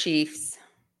say the Chiefs.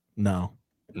 No.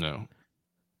 I'm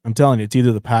telling you, it's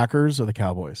either the Packers or the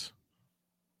Cowboys.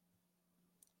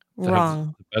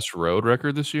 Wrong. The best road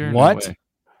record this year? What?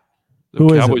 No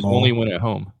way. The Cowboys only win at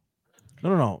home.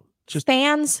 No. Just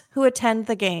fans who attend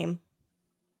the game.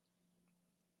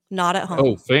 Not at home.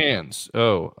 Oh, fans.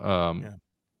 Oh,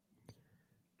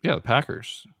 yeah, the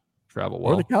Packers travel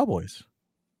well. Or the Cowboys.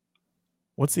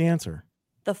 What's the answer?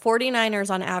 The 49ers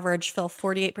on average fill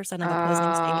 48% of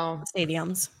opposing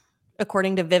stadiums,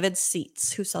 according to Vivid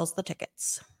Seats, who sells the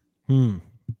tickets. I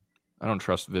don't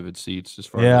trust Vivid Seats as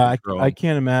far as I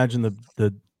can't imagine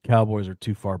the Cowboys are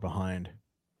too far behind.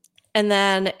 And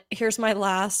then here's my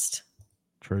last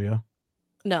trivia.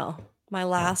 No, my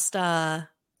last 49ers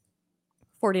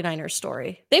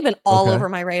story. They've been all over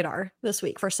my radar this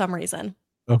week for some reason.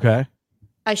 Okay.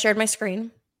 I shared my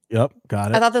screen. Yep,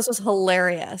 got it. I thought this was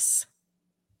hilarious.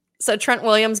 So Trent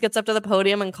Williams gets up to the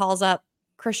podium and calls up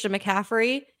Christian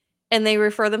McCaffrey, and they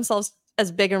refer themselves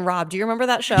as Big and Rob. Do you remember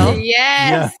that show?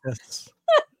 Yes.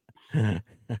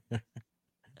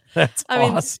 That's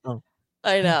awesome.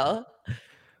 I know.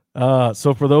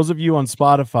 So for those of you on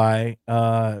Spotify,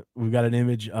 we've got an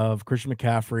image of Christian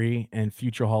McCaffrey and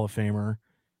future Hall of Famer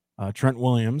Trent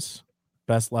Williams,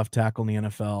 best left tackle in the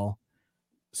NFL,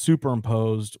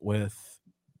 superimposed with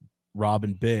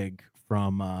Robin Big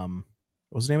from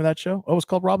what was the name of that show? Oh, it was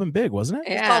called Robin Big, wasn't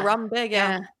it? It's called Rum Big,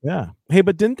 yeah. Yeah. Hey,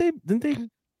 but didn't they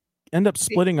end up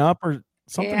splitting up or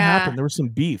something happened? There was some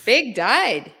beef. Big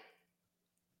died.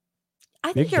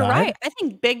 I think Big you're died? right. I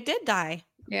think Big did die.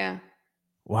 Yeah.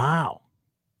 Wow.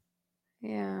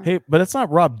 Yeah. Hey, but it's not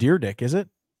Rob Deerdick, is it?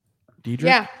 Diedrich?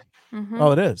 Yeah. Mhm.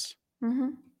 Oh, it is.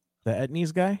 Mhm. The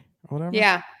Etnies guy or whatever?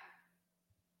 Yeah.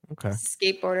 Okay.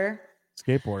 Skateboarder.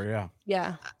 Skateboarder, yeah.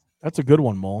 Yeah. That's a good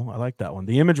one, Mole. I like that one.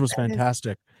 The image was That is.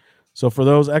 fantastic. So for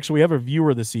those, actually, we have a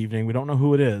viewer this evening. We don't know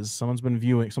who it is. Someone's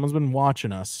been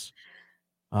watching us.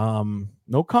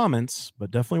 No comments, but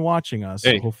definitely watching us.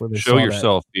 Hey, hopefully they show saw that.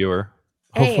 yourself, viewer.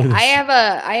 Hey, Hopefully I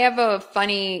they have a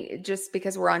funny, just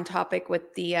because we're on topic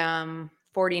with the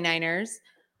 49ers.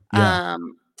 Yeah.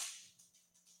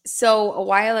 So a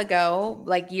while ago,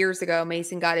 like years ago,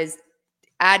 Mason got his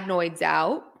adenoids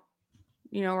out.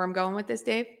 You know where I'm going with this,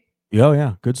 Dave? Oh,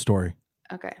 yeah. Good story.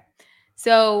 Okay.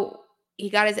 So he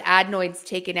got his adenoids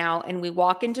taken out, and we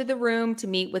walk into the room to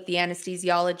meet with the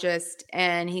anesthesiologist,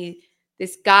 and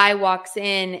this guy walks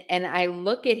in, and I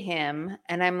look at him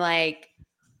and I'm like,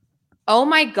 oh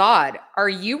my God, are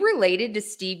you related to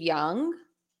Steve Young?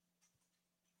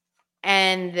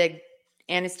 And the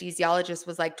anesthesiologist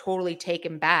was like totally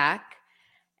taken back.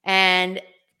 And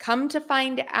come to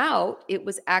find out, it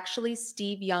was actually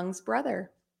Steve Young's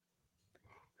brother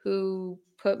who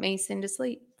put Mason to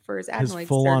sleep for his His adenoid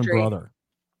full-on surgery. brother.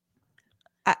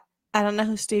 I don't know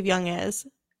who Steve Young is.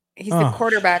 He's the Oh.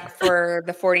 quarterback for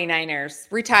the 49ers.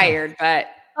 Retired, but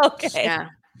Okay. yeah.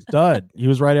 Stud. He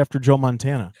was right after Joe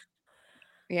Montana.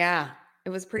 Yeah. It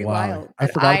was pretty Wow. wild. I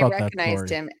But forgot about that recognized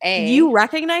story. him. You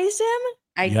recognized him?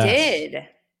 I Yes. did.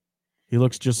 He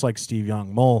looks just like Steve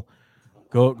Young. Mole,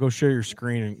 go share your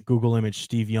screen and Google image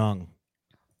Steve Young.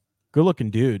 Good looking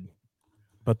dude.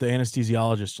 But the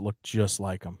anesthesiologist looked just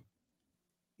like him.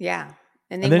 Yeah.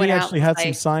 And And then went he out actually and had was some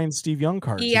like, signed Steve Young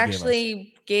cards. he gave us.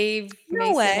 actually gave No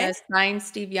Mason way. a signed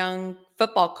Steve Young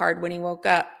football card when he woke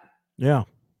up. Yeah.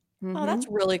 Oh, that's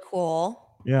really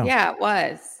cool. Yeah. Yeah, it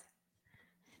was.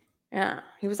 Yeah.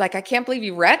 He was like, I can't believe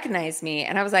you recognized me.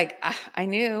 And I was like, I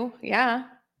knew. Yeah.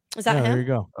 Is that Yeah, there you him?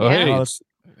 go. Oh, Yeah. hey, Oh,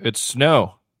 it's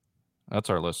Snow. That's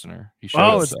our listener. He showed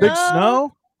Oh, us it's that. Big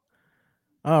Snow.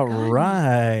 All God.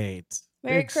 right.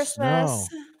 Merry Big Christmas.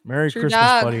 Snow. Merry True Christmas,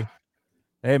 dog. buddy.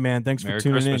 Hey man, thanks Merry for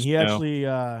tuning Christmas, in. He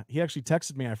Snow. actually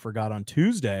texted me, I forgot, on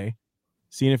Tuesday,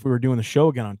 seeing if we were doing the show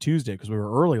again on Tuesday because we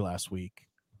were early last week.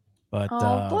 But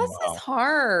Oh, bless his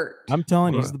heart. I'm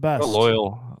telling you, What he's a- the best. what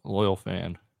a loyal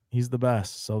fan. He's the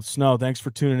best. So Snow, thanks for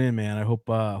tuning in, man. I hope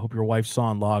your wife's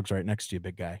sawing logs right next to you,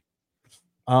 big guy.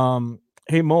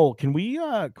 Hey Mole, can we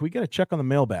get a check on the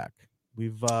mailbag?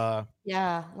 We've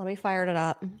Yeah, let me fire it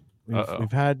up.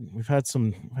 we've had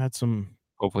some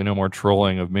Hopefully, no more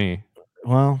trolling of me.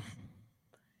 well,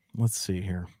 let's see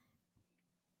here.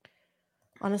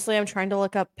 Honestly, I'm trying to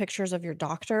look up pictures of your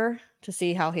doctor to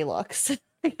see how he looks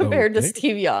compared to Okay.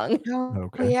 Steve Young. Oh,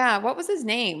 Okay. yeah. What was his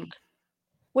name?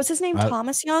 Was his name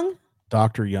Thomas Young?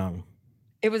 Dr. Young.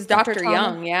 It was Dr. Dr. Thomas?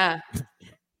 Young. Yeah.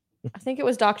 I think it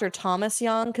was Dr. Thomas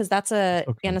Young because that's a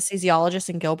Okay. anesthesiologist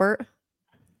in Gilbert.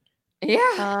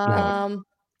 Yeah.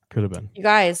 Could have been. You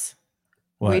guys,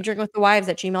 What?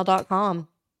 wageringwiththewives@gmail.com.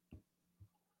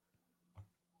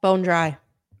 Bone dry.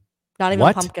 Not even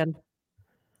What? pumpkin.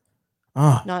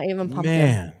 Oh, Not even pumpkin.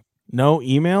 man. No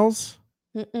emails?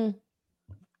 Mm-mm.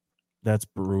 That's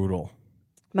brutal.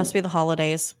 Must be the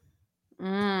holidays.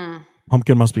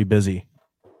 Pumpkin must be busy.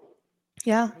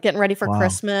 Yeah, getting ready for Wow.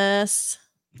 Christmas.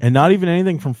 And not even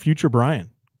anything from future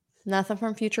Brian. Nothing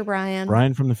from future Brian.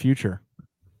 Brian from the future.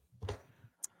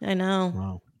 I know.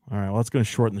 Wow. All right. Well, that's going to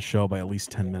shorten the show by at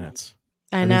least 10 minutes.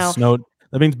 I know.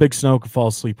 That means Big Snow could fall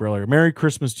asleep earlier. Merry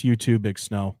Christmas to you too, Big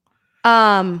Snow.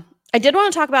 I did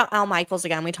want to talk about Al Michaels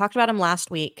again. We talked about him last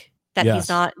week that Yes. he's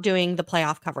not doing the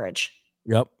playoff coverage.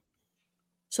 Yep.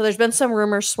 So there's been some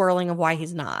rumors swirling of why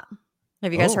he's not.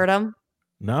 Have you guys Oh. heard them?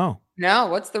 No. No.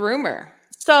 What's the rumor?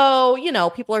 So,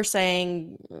 people are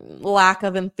saying lack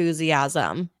of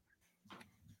enthusiasm.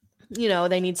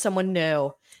 They need someone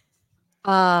new.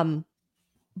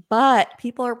 But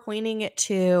people are pointing it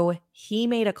to he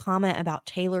made a comment about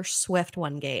Taylor Swift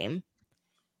one game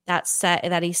that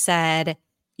he said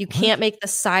you can't make the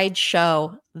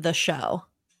sideshow the show.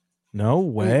 No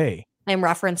way. In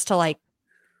reference to like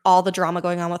all the drama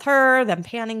going on with her, them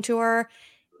panning to her.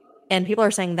 And people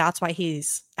are saying that's why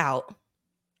he's out.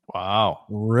 Wow.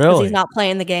 because Really? he's not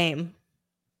playing the game.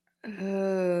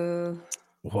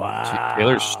 Wow.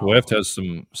 Taylor Swift has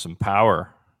some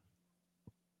power.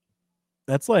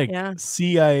 That's like Yeah.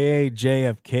 CIA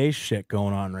JFK shit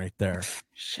going on right there.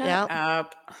 Shut Yep.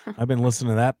 up. I've been listening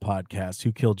to that podcast.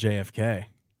 Who killed JFK?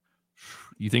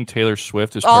 You think Taylor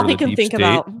Swift is All part of he the can deep think state?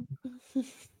 about.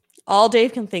 All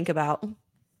Dave can think about.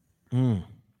 Mm,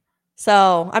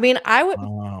 So, I mean,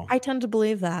 wow. I tend to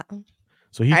believe that.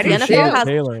 So he I threw do shade too. at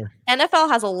Taylor. NFL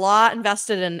has a lot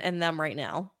invested in them right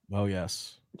now. Oh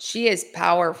yes. She is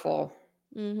powerful.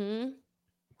 Mm-hmm.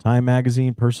 Time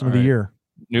Magazine Person of the All right. Year.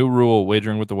 New rule: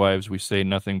 wagering with the wives. We say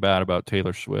nothing bad about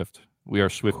Taylor Swift. We are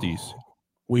Swifties.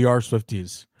 We are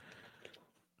Swifties.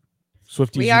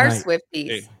 Swifties We are unite. Swifties.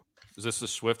 Hey, is this the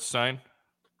Swift sign?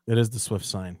 It is the Swift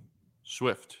sign.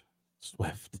 Swift.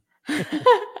 Swift. You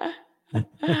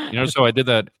notice how I did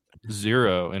that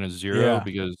 0 and a 0 Yeah.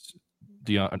 because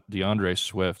DeAndre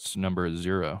Swift's number is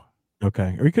 0.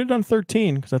 Okay. Or you could have done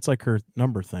 13 because that's like her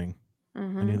number thing. I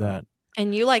knew Mhm. that.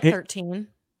 And you like It- 13.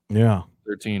 Yeah,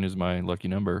 13 is my lucky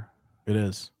number. it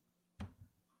is.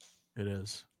 It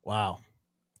is. Wow.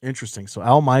 Interesting. So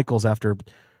Al Michaels, after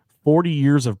 40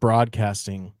 years of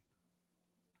broadcasting,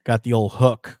 got the old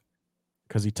hook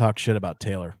because he talked shit about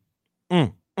Taylor.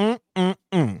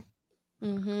 Mm-hmm.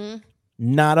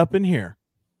 Not up in here.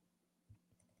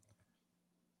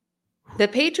 The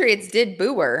Patriots did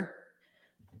boo her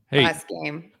Hey, last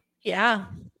game. Yeah.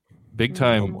 big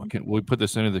time. Mhm. Can we put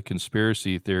this into the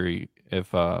conspiracy theory?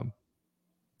 If I'm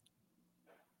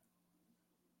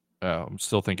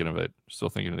still thinking of it. Still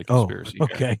thinking of the Oh, conspiracy.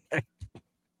 okay.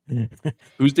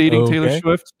 Who's dating Taylor Okay.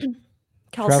 Swift?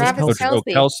 Kelsey. Travis Travis Oh,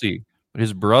 Kelce. Kelsey. But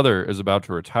his brother is about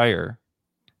to retire.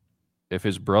 If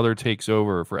his brother takes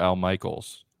over for Al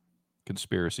Michaels,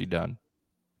 conspiracy done.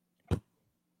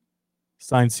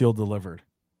 Signed, sealed, delivered.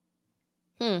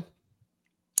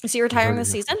 Is he retiring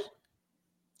this season?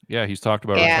 Yeah, he's talked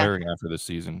about Yeah. retiring after this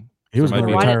season. He was There might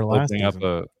going to be retire last opening up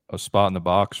season. a spot in the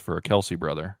box for a Kelsey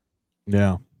brother.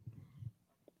 Yeah.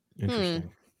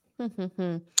 Interesting.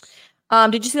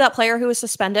 Did you see that player who was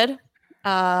suspended?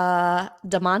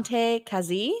 Damonte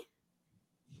Kazee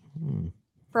Hmm.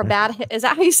 for a bad hit. Is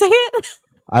that how you say it?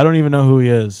 I don't even know who he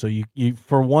is. So you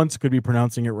for once could be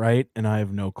pronouncing it right, and I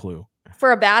have no clue.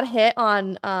 For a bad hit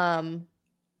on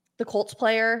the Colts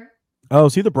player, Oh,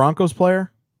 is he the Broncos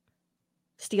player?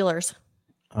 Steelers.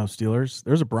 Oh, Steelers.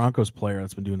 There's a Broncos player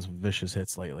that's been doing some vicious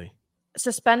hits lately.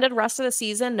 Suspended rest of the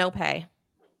season, no pay.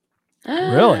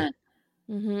 Really?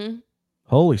 Mm-hmm.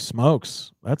 Holy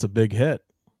smokes. That's a big hit.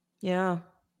 Yeah.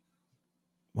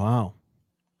 Wow.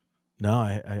 No,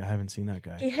 I haven't seen that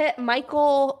guy. He hit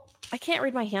Michael. I can't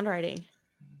read my handwriting.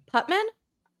 Putman?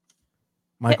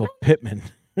 Michael Pittman.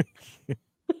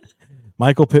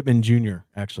 Michael Pittman Jr.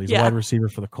 Actually, he's a Yeah. wide receiver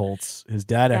for the Colts. His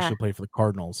dad Yeah. actually played for the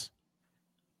Cardinals.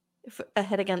 A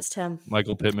hit against him.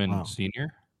 Michael Pittman Wow.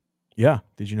 Sr. Yeah,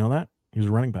 did you know that? He was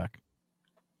a running back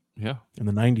Yeah. in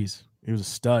the 90s. He was a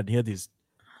stud. He had these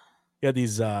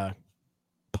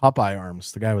Popeye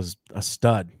arms. The guy was a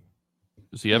stud.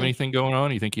 Does he have anything going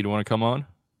on? You think he'd want to come on?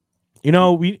 You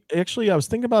know, I was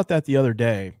thinking about that the other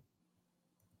day.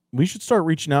 We should start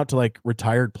reaching out to like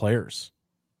retired players.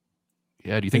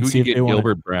 Yeah. Do you think we see could if get they wanna-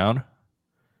 Gilbert Brown?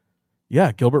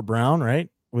 Yeah, Gilbert Brown, right?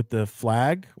 With the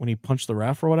flag when he punched the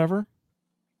ref or whatever.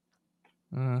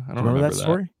 I don't Do you remember that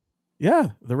story? Yeah,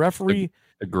 the referee.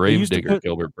 The used grave to digger put-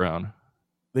 Gilbert Brown.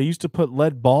 They used to put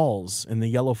lead balls in the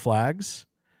yellow flags.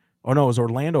 Oh no, it was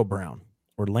Orlando Brown.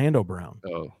 Orlando Brown.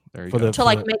 Oh, there you For go. the- To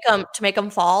like make him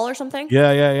fall or something?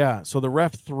 Yeah. So the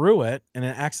ref threw it and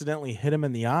it accidentally hit him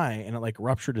in the eye and it like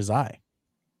ruptured his eye.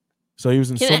 So he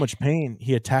was in Can so it- much pain,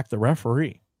 he attacked the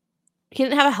referee. He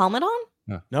didn't have a helmet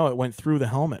on? No, it went through the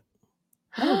helmet.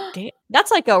 Oh, damn. That's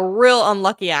like a real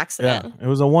unlucky accident. Yeah, it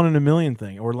was a 1 in a million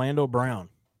thing. Orlando Brown.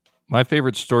 My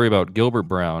favorite story about Gilbert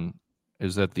Brown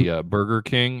is that the Burger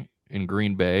King in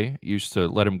Green Bay used to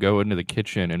let him go into the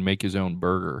kitchen and make his own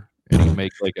burger, and he'd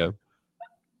make like a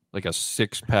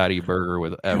 6-patty burger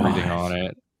with everything on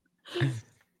it.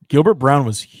 Gilbert Brown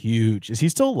was huge. Is he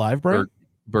still alive, Brian?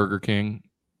 Burger King,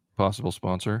 possible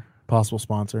sponsor. Possible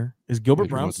sponsor. Is Gilbert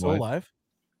Wagering Brown with still wife. alive?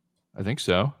 I think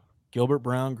so. Gilbert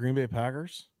Brown, Green Bay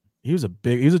Packers. He was a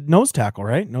nose tackle,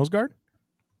 right? Nose guard?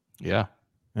 Yeah.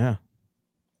 Yeah.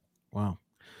 Wow.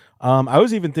 I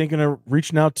was even thinking of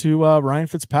reaching out to Ryan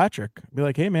Fitzpatrick. Be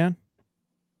like, hey man,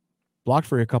 blocked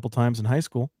for you a couple times in high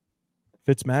school.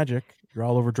 Fitz Magic. You're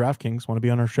all over DraftKings. Want to be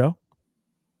on our show?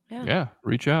 Yeah.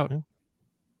 Reach out.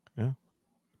 Yeah.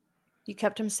 You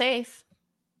kept him safe.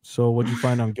 So what'd you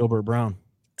find on Gilbert Brown?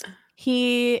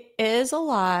 He is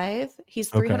alive. He's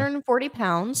Okay. 340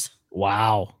 pounds.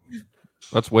 Wow.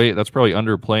 That's probably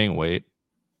underplaying weight.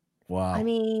 Wow. I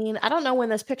mean, I don't know when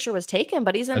this picture was taken,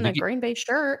 but he's in a Green Bay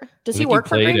shirt. Does he think he work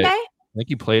for played Green it. Bay? I think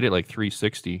he played it like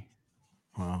 360.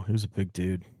 Wow, he was a big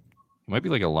dude. He might be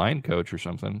like a line coach or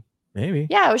something. Maybe.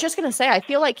 Yeah, I was just gonna say. I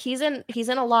feel like he's in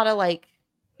a lot of like.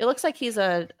 It looks like he's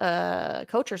a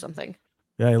coach or something.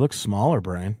 Yeah, he looks smaller,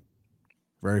 Brian.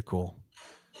 Very cool.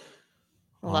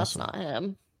 Well, Awesome. that's not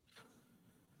him.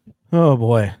 Oh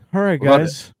boy. All right, What about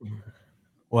guys.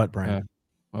 What, Brian?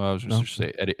 Well, I was just going to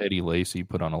say Eddie Lacy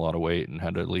put on a lot of weight and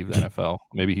had to leave the NFL.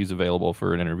 Maybe he's available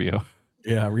for an interview.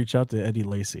 Yeah, reach out to Eddie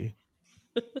Lacy.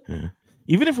 Yeah.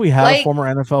 Even if we had a former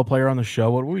NFL player on the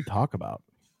show, what would we talk about?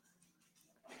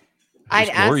 I'd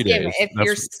ask him if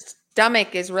your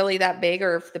stomach is really that big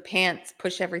or if the pants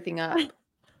push everything up.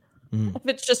 If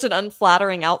it's just an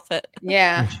unflattering outfit.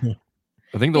 Yeah.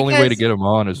 I think the only way to get them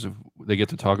on is if they get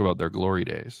to talk about their glory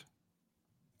days.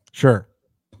 Sure.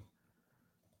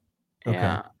 Okay.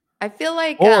 Yeah. I feel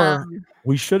like or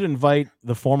we should invite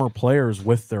the former players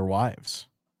with their wives.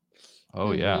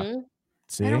 Oh yeah.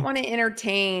 See? I don't want to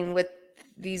entertain with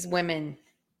these women.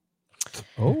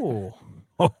 Oh.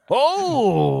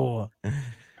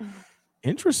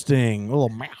 Interesting. A little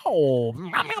meow.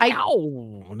 I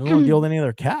don't deal with any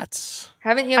other cats.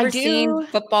 Haven't you ever seen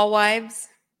Football Wives?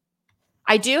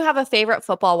 I do have a favorite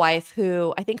football wife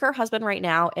who I think her husband right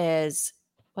now is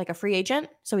like a free agent,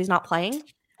 so he's not playing.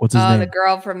 What's his name? The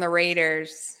girl from the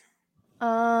Raiders.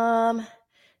 No,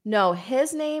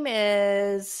 his name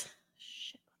is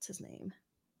what's his name?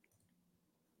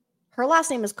 Her last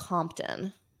name is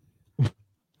Compton.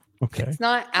 Okay. It's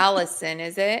not Allison,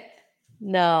 is it?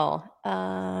 No.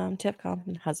 Tiff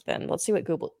Compton husband. Let's see what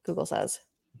Google says.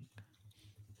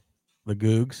 The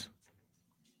Googs.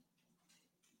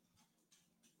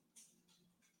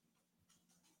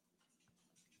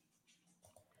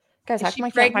 Guys, how come I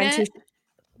can't find two?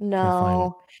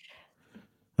 No.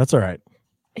 That's all right.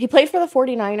 He played for the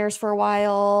 49ers for a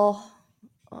while.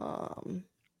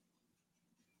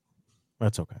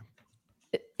 That's okay.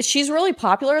 She's really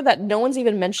popular that no one's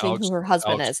even mentioning who her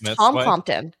husband is. Tom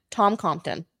Compton. Tom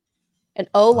Compton. An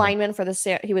lineman for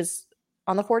the he was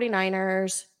on the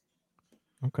 49ers.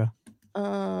 Okay.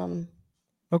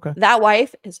 Okay. That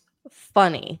wife is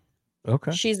funny.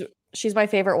 Okay. She's my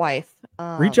favorite wife.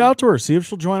 Reach out to her. See if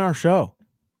she'll join our show.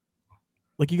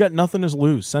 Like, you got nothing to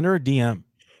lose. Send her a DM.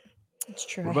 It's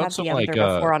true. I have DM'd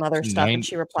her before on other stuff, and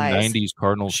she replies. 90s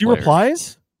Cardinals. She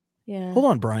replies? Yeah. Hold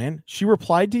on, Brian. She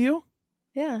replied to you?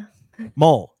 Yeah.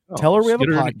 Mole, tell her we have a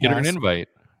podcast. Get her an invite.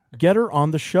 Get her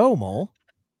on the show, Mole.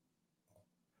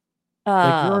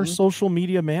 Like, you're our social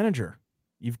media manager.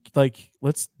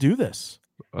 Let's do this.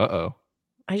 Uh-oh.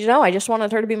 I know. I just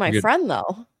wanted her to be my friend,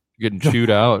 though. You're getting chewed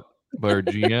out by our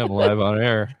GM live on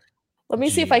air. Let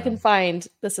me see if I can find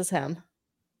this is him.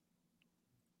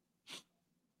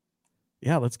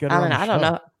 Yeah, let's get her on the show. I don't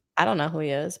know. I don't know who he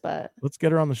is, but let's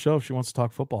get her on the show if she wants to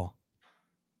talk football.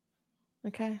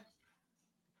 Okay.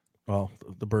 Well,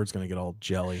 the bird's gonna get all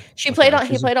jelly. He played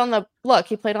on the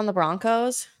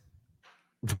Broncos.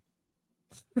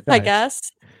 I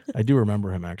guess. I do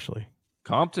remember him actually.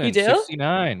 Compton, you do?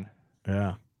 69.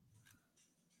 Yeah.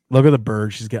 Look at the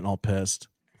bird. She's getting all pissed.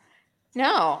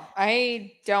 No,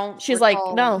 I don't. She's like,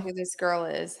 no, who this girl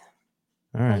is.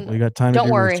 All right, we got time. Don't to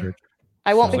do worry. Research.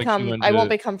 I won't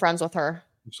become friends with her.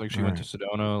 Looks like she went to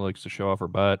Sedona. Likes to show off her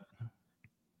butt.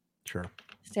 Sure.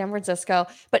 San Francisco.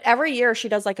 But every year she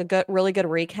does like a really good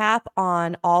recap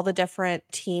on all the different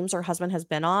teams her husband has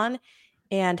been on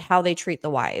and how they treat the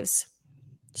wives.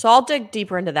 So I'll dig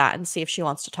deeper into that and see if she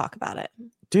wants to talk about it.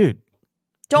 Dude.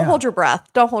 Don't hold your breath.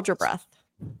 Don't hold your breath.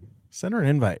 Send her an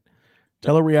invite.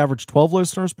 Tell her we average 12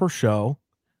 listeners per show.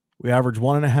 We average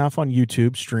 1.5 on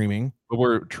YouTube streaming. But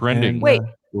we're trending. Wait.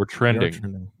 We're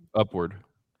trending upward.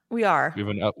 We are. We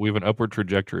have an upward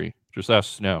trajectory. Just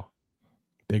ask Snow.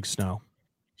 Big Snow.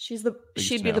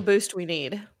 She'd be the boost we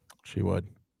need. She would.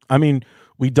 I mean,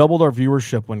 we doubled our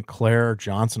viewership when Claire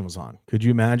Johnson was on. Could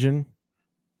you imagine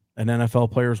an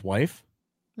NFL player's wife?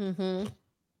 Mm-hmm.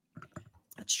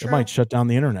 That's true. It might shut down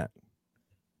the internet.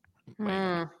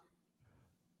 Mm.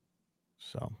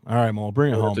 So, all right, Mo,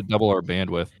 bring it home. To double our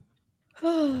bandwidth.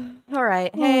 All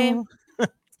right.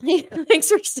 Hey, thanks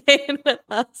for staying with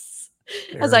us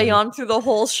as I yawn through the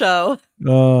whole show.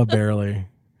 Oh, barely.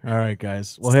 All right,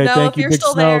 guys. Well, hey, Snow, thank you, if you're Big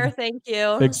still Snow. there, thank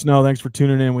you. Big Snow, thanks for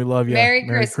tuning in. We love you. Merry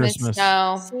Christmas,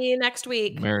 Snow. See you next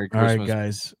week. Merry Christmas, all right,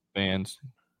 guys. Fans.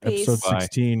 Peace. Episode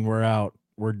 16, we're out.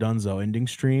 We're donezo. Ending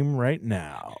stream right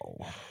now.